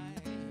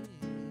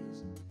eyes.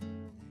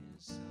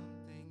 There's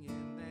something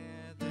in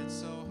there that's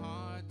so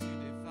hard to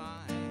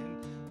define.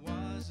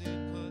 Was it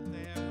put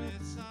there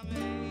with some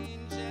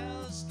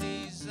angel's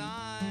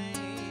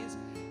designs?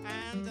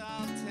 And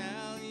I'll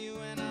tell you,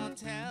 and I'll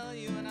tell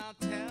you, and I'll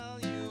tell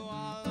you,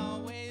 I'll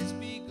always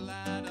be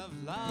glad of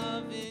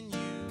loving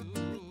you.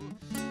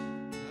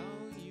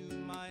 Though you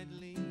might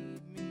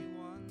leave me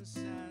one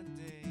sad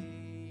day,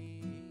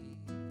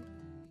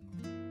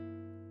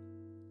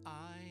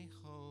 I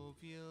hope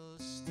you'll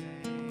stay.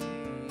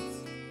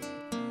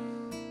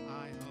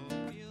 I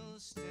hope you'll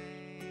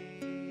stay.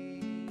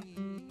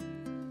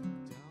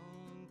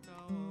 Don't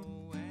go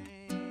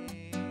away.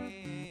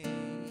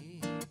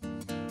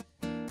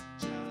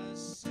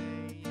 Just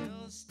say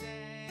you'll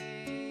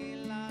stay.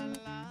 La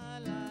la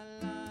la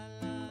la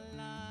la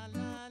la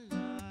la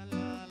la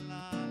la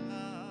la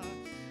la.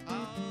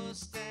 Oh,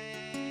 stay.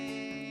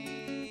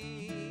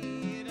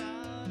 Da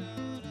da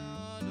da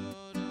da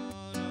da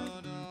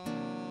da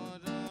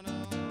da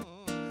da.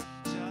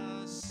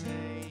 Just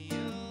say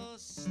you'll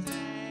stay.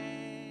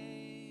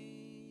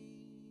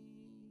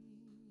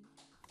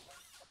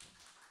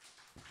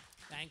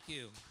 Thank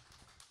you.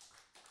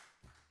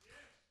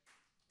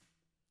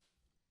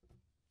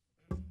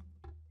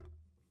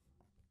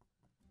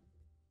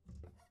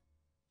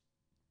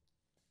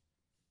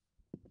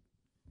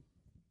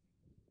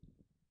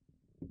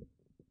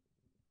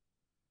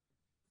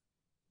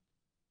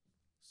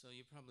 So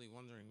you're probably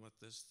wondering what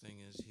this thing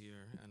is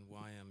here and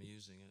why I'm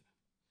using it.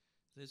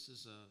 This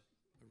is a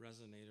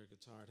resonator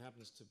guitar. It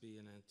happens to be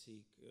an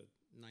antique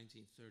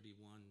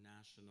 1931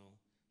 National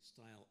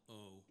Style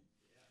O.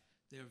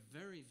 They're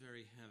very,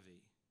 very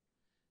heavy.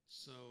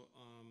 So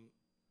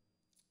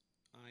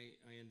I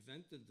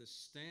invented the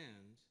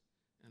stand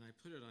and I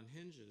put it on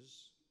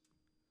hinges.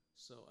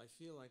 So I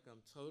feel like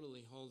I'm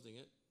totally holding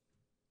it,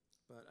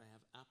 but I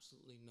have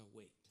absolutely no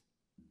weight.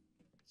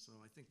 So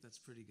I think that's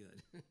pretty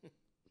good.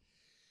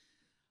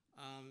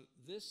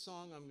 This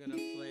song I'm going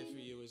to play for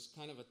you is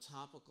kind of a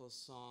topical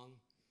song.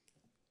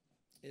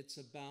 It's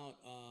about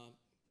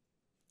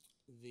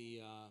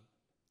the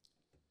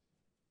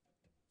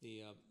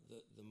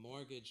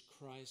mortgage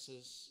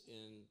crisis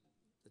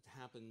that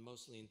happened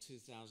mostly in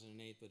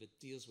 2008, but it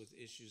deals with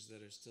issues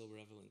that are still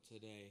relevant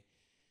today.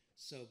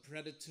 So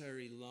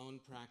predatory loan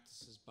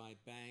practices by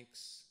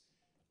banks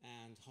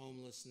and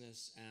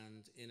homelessness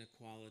and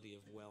inequality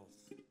of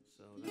wealth.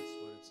 So that's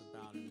what it's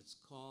about, and it's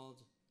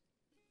called,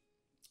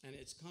 and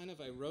it's kind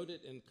of, I wrote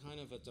it in kind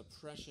of a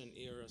Depression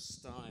era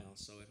style,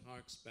 so it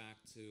harks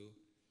back to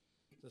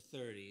the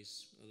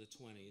 30s or the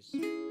 20s.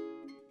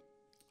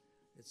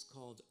 It's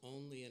called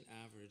Only an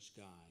Average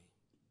Guy.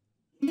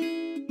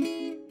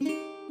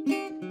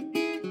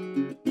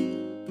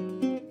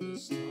 The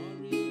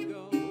story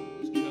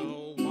goes,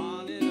 Joe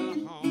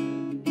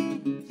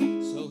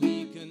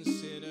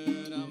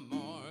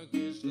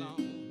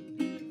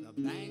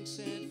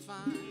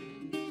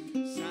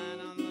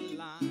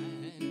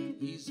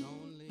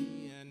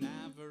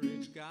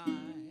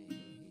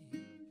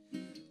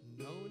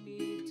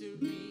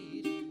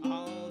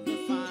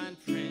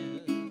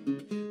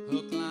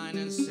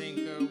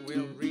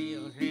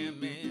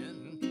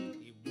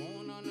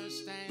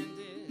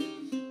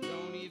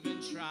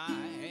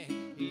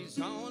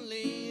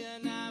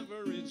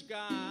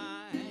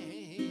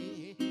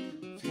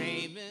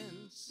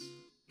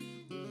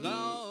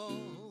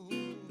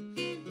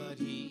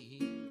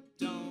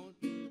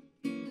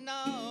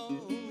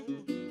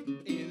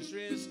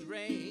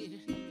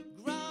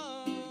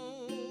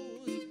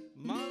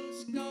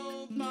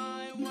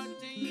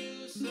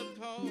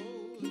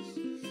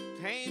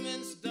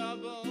payments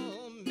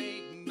double,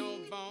 make no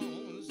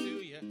bones. Do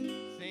you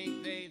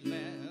think they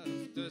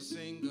left a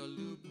single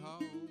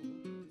loophole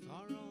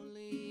for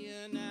only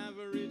an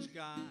average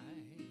guy?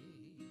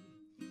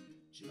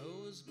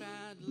 Joe's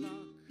bad luck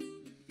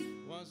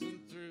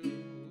wasn't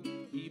through.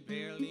 He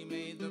barely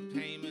made the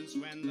payments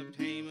when the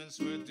payments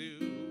were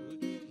due.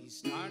 He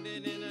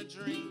started in a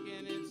drink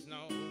and it's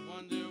no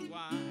wonder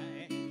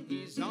why.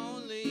 He's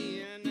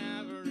only an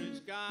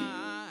average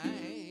guy.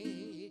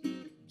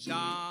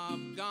 Job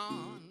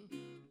gone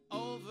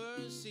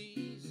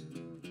overseas.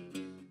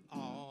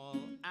 All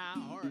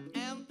our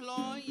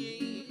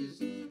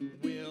employees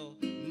will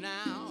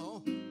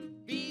now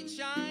be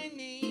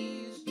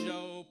Chinese.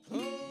 Joe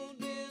pulled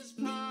his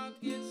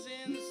pockets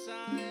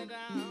inside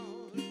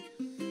out.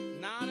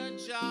 Not a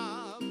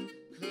job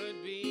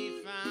could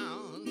be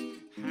found.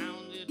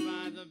 Hounded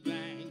by the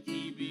bank,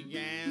 he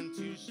began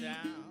to shout,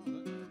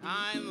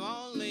 I'm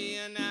only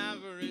an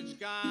average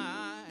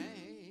guy.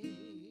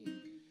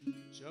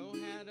 Joe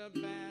had a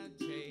bad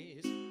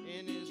taste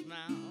in his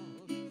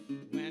mouth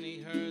when he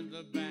heard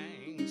the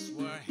banks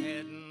were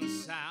heading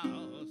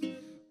south.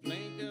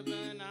 Blink of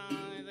an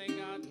eye, they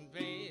got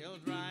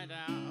bailed right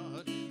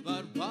out.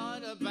 But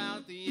what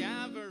about the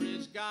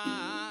average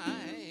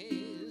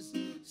guys?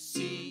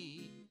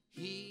 CEOs,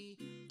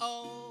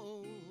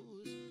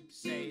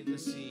 say the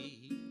CEOs.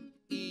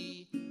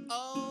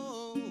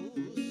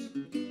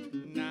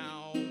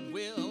 Now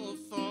will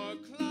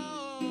foreclose.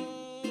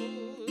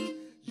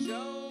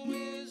 Joe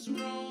is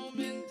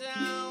roaming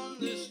down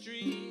the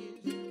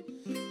street,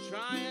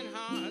 trying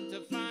hard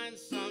to find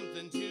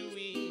something to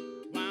eat,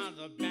 while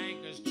the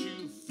bankers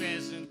chew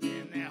pheasant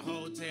in their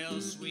hotel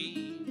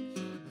suite.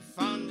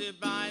 Funded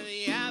by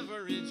the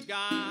average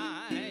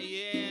guy,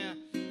 yeah,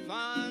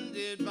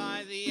 funded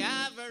by the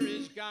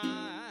average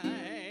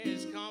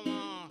guys. Come on.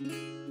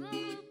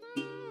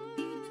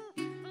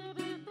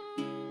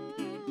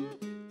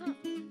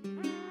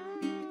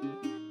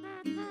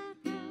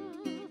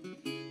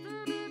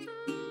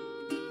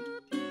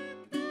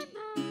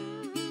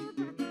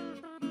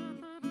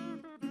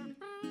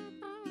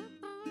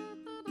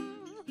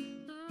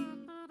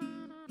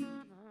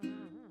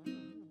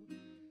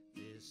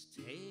 This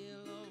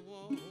tale of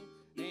woe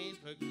ain't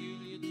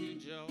peculiar to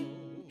Joe.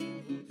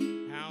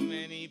 How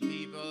many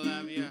people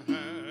have you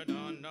heard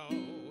or know?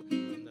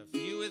 And the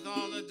few with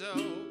all the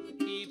dough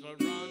keep a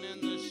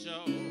running the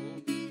show.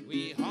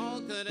 We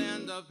all could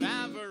end up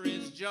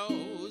average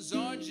Joes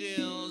or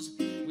Jills.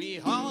 We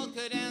all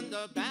could end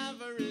up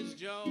average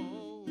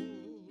Joes.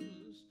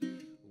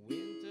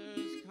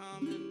 Winter's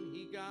coming,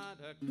 he got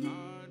a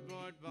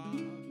cardboard box.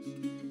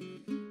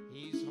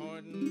 He's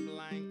hoarding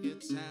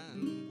blankets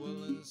and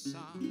woolen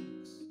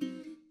socks.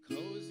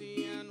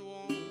 Cozy and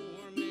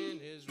warm in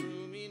his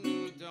roomy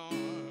new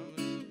dorm.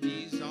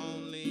 He's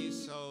only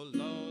so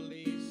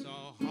lowly,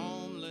 so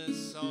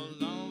homeless, so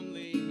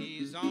lonely.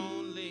 He's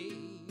only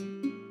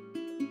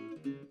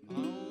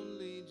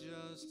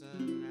just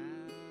an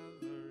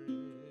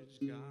average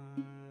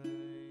guy.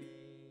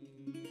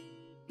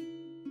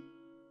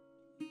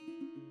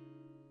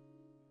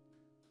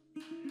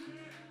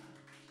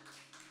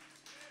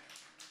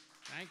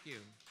 Thank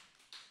you.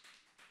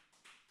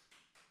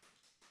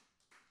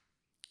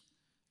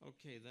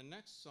 Okay, the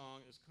next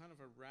song is kind of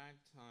a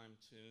ragtime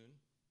tune,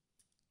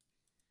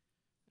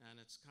 and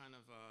it's kind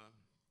of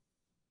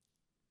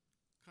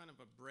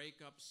a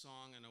breakup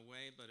song in a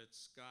way, but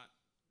it's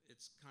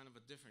kind of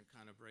a different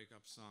kind of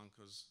breakup song,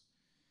 because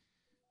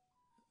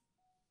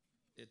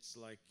it's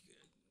like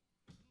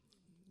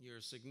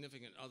your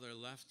significant other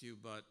left you,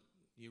 but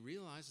you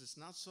realize it's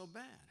not so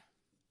bad.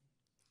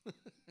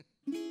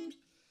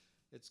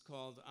 It's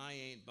called I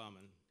Ain't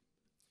Bummin'.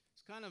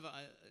 It's kind of it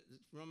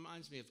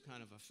reminds me of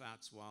kind of a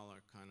Fats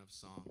Waller kind of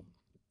song.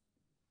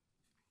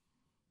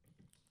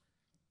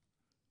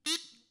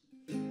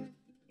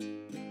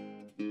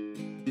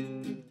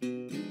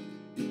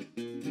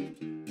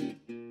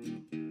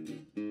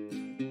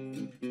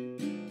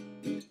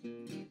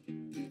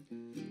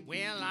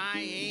 Well, I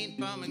ain't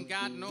bummin',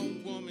 got no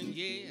woman,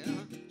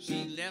 yeah.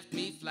 She left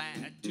me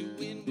flat,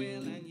 doing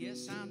well, and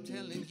yes, I'm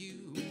telling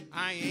you,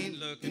 I ain't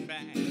looking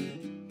back.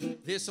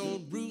 This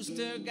old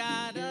rooster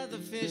got other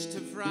fish to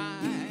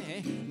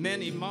fry,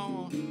 many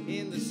more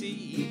in the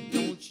sea.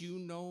 Don't you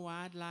know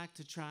I'd like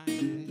to try?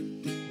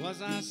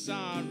 Was I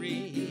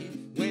sorry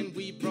when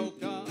we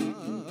broke up?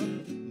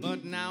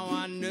 But now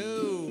I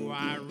know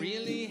I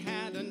really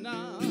had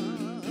enough.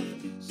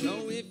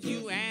 So if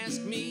you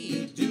ask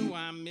me, do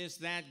I miss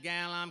that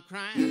gal? I'm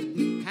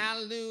crying.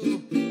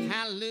 Hallelujah,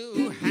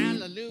 hallelujah,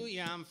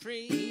 hallelujah, I'm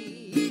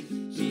free.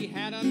 She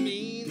had a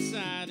mean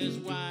side as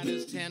wide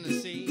as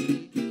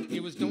Tennessee.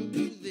 It was don't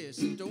do this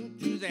and don't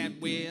do that.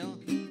 Well,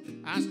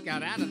 I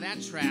got out of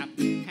that trap.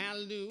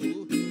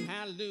 Hallelujah,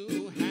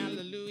 hallelujah,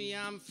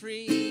 hallelujah, I'm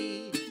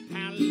free.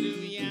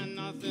 Hallelujah,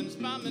 nothing's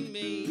bumming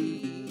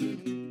me.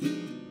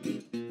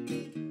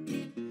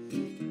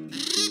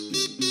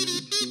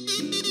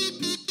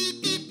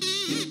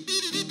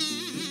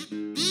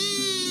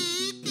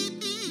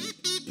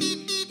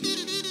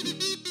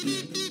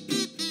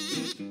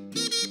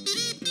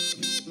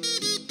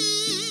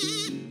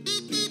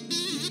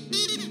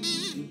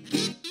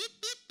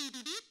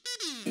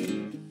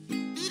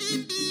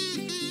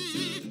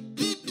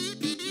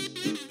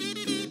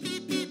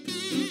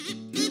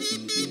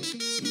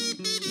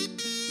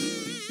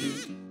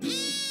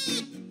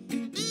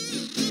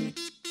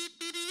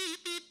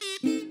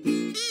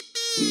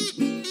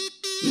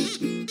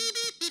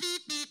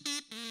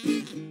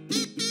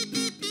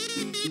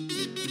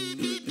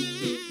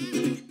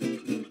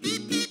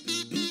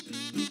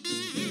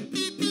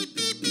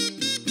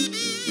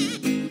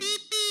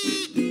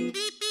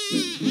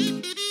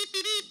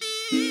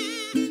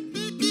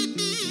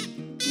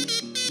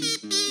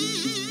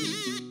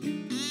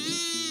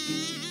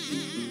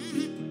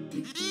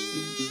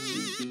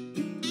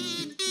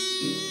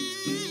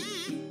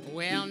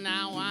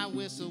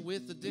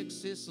 with the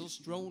Dixie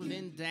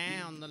strolling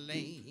down the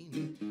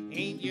lane.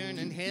 Ain't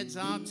yearning, heads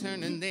are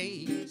turning,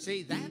 they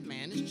say that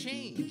man has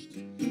changed.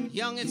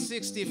 Young at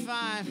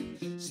 65,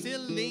 still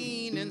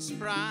lean and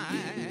spry.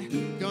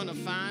 Gonna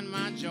find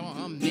my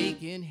joy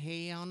making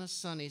hay on the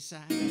sunny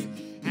side.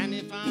 And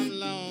if I'm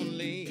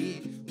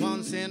lonely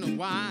once in a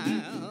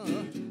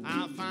while,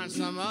 I'll find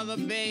some other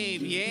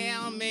babe, yeah,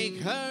 I'll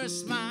make her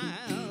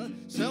smile.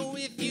 So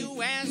if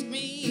you ask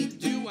me,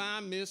 do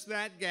I miss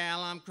that gal?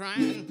 I'm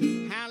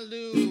crying,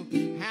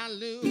 hallelujah,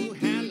 hallelujah,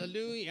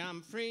 hallelujah,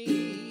 I'm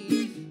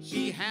free.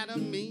 She had a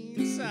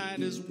mean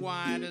side as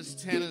wide as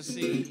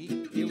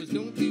Tennessee. It was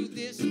don't do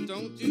this and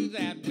don't do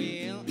that.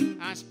 Well,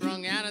 I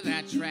sprung out of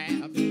that trap.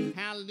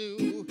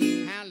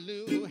 Hallelujah,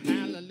 hallelujah,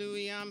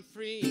 hallelujah, I'm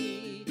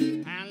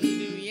free.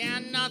 Hallelujah,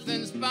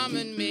 nothing's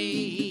bumming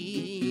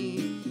me.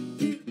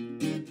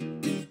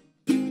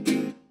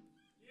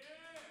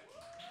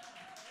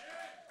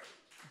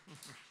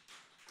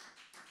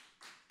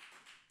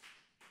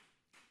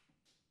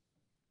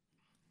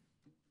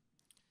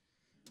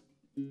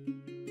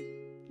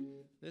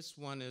 This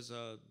one is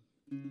a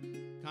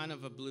kind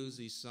of a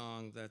bluesy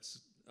song that's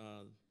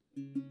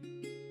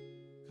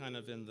kind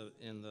of in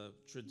the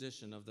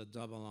tradition of the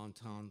double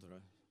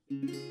entendre.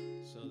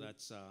 So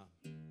that's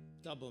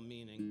double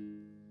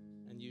meaning,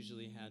 and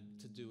usually had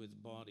to do with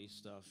bawdy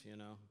stuff, you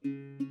know.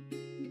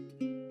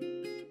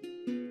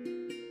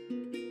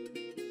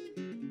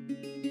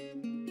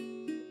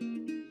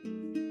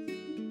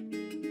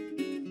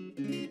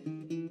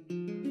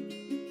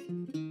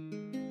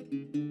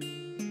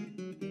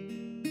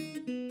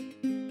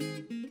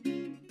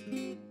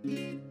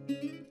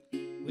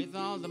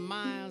 The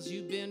miles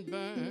you've been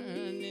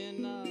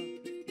burning up,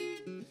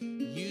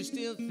 you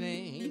still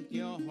think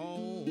you're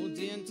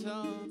holding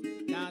tough.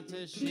 Got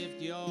to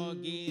shift your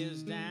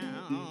gears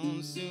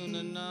down soon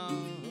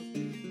enough.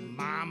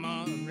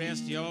 Mama,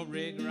 rest your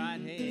rig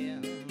right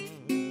here.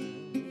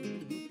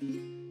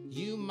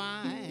 You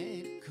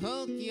might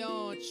cook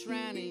your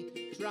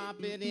tranny,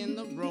 drop it in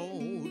the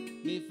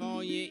road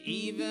before you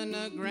even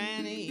a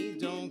granny.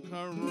 Don't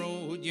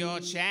corrode your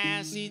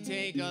chassis,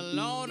 take a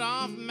load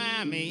off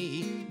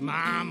mammy.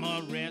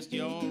 Mama, rest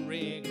your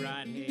rig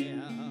right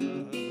here.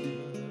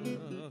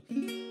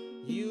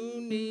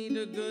 You need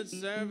a good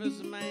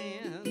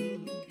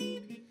serviceman.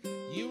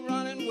 You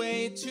running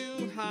way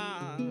too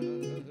hard.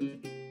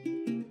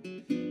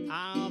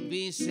 I'll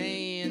be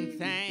saying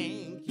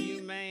thank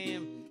you,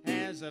 ma'am,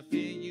 as I fill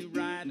you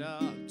right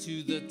up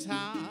to the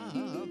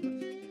top.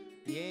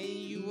 Yeah,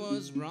 you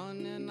was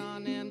running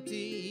on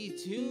empty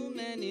too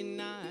many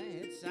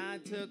nights. I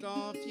took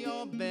off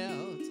your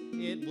belt,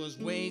 it was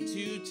way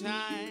too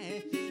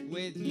tight.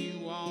 With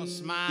you all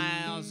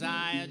smiles,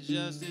 I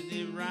adjusted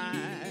it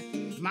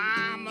right.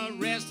 Mama,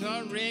 rest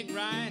her rig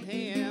right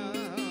here.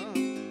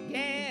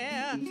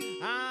 Yeah,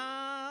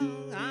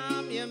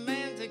 I'm your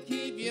man to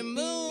keep you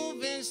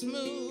moving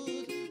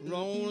smooth,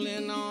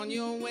 rolling on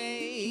your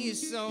way,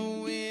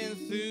 so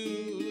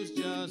enthused,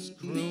 just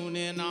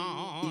crooning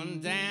on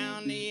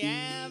down the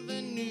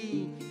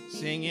avenue,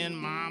 singing,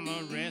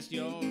 Mama, rest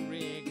your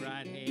rig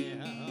right here.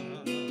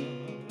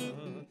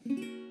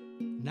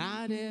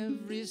 Not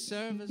every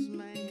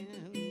serviceman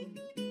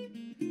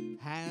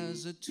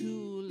has a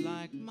tool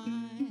like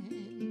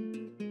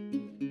mine.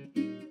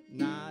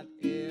 Not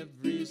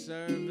every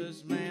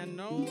serviceman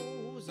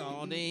knows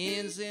all the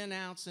ins and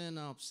outs and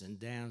ups and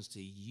downs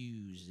to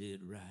use it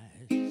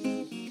right.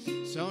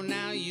 So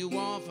now you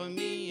offer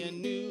me a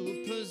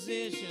new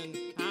position.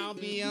 I'll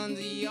be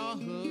under your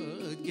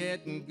hood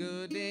getting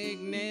good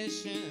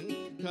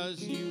ignition,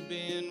 'cause you've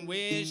been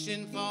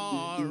wishing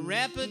for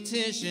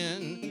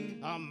repetition.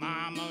 Oh,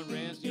 Mama,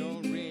 rest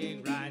your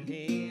rig right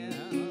here.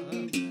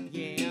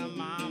 Yeah,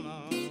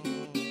 Mama,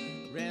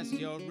 rest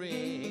your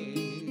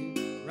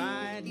rig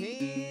right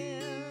here.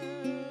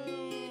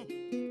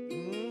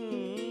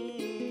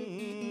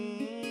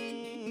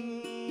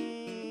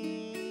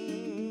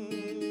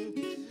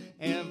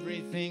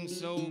 Everything's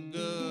so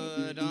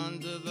good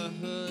under the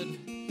hood.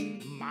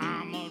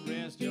 Mama,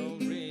 rest your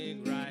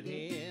rig right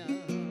here.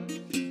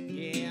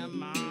 Yeah,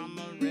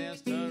 Mama,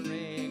 rest her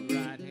rig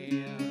right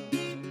here.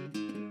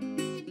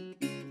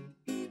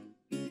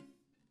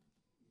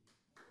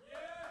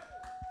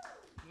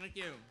 Thank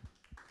you.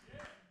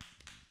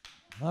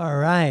 All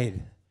right.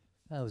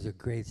 That was a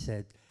great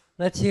set.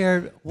 Let's hear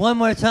it one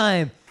more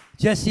time.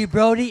 Jesse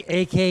Brody,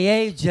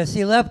 a.k.a.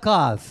 Jesse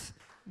Lepkoff.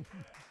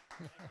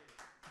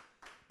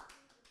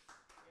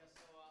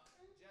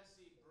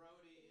 Jesse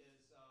Brody is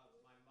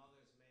my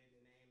mother's maiden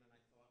name, and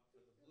I thought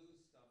for the blues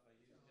stuff I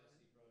used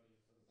Jesse Brody,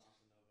 and for the bossa nova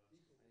I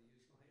used my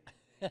maiden name.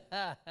 But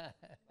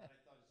I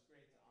thought it's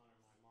great to honor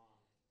my mom.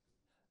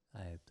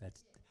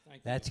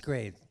 That's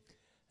great.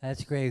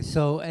 That's great.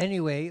 So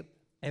anyway,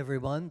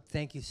 everyone,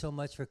 thank you so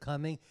much for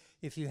coming.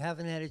 If you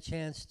haven't had a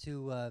chance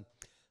to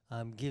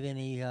give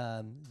any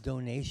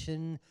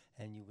donation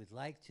and you would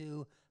like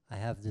to, I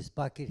have this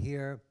bucket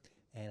here,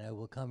 and I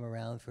will come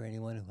around for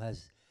anyone who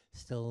has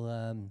still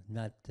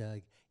not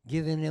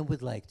given and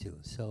would like to.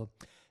 So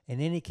in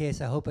any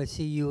case, I hope I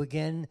see you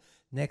again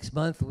Next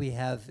month, we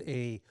have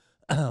a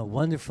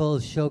wonderful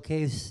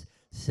showcase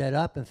set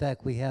up. In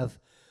fact, we have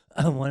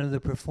one of the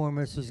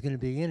performers who's going to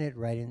be in it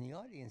right in the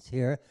audience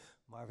here,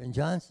 Marvin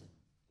Johnson,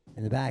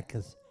 in the back.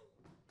 'Cause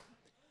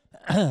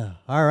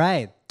all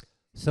right.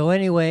 So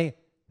anyway,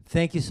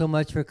 thank you so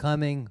much for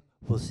coming.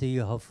 We'll see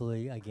you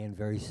hopefully again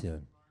very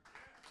soon.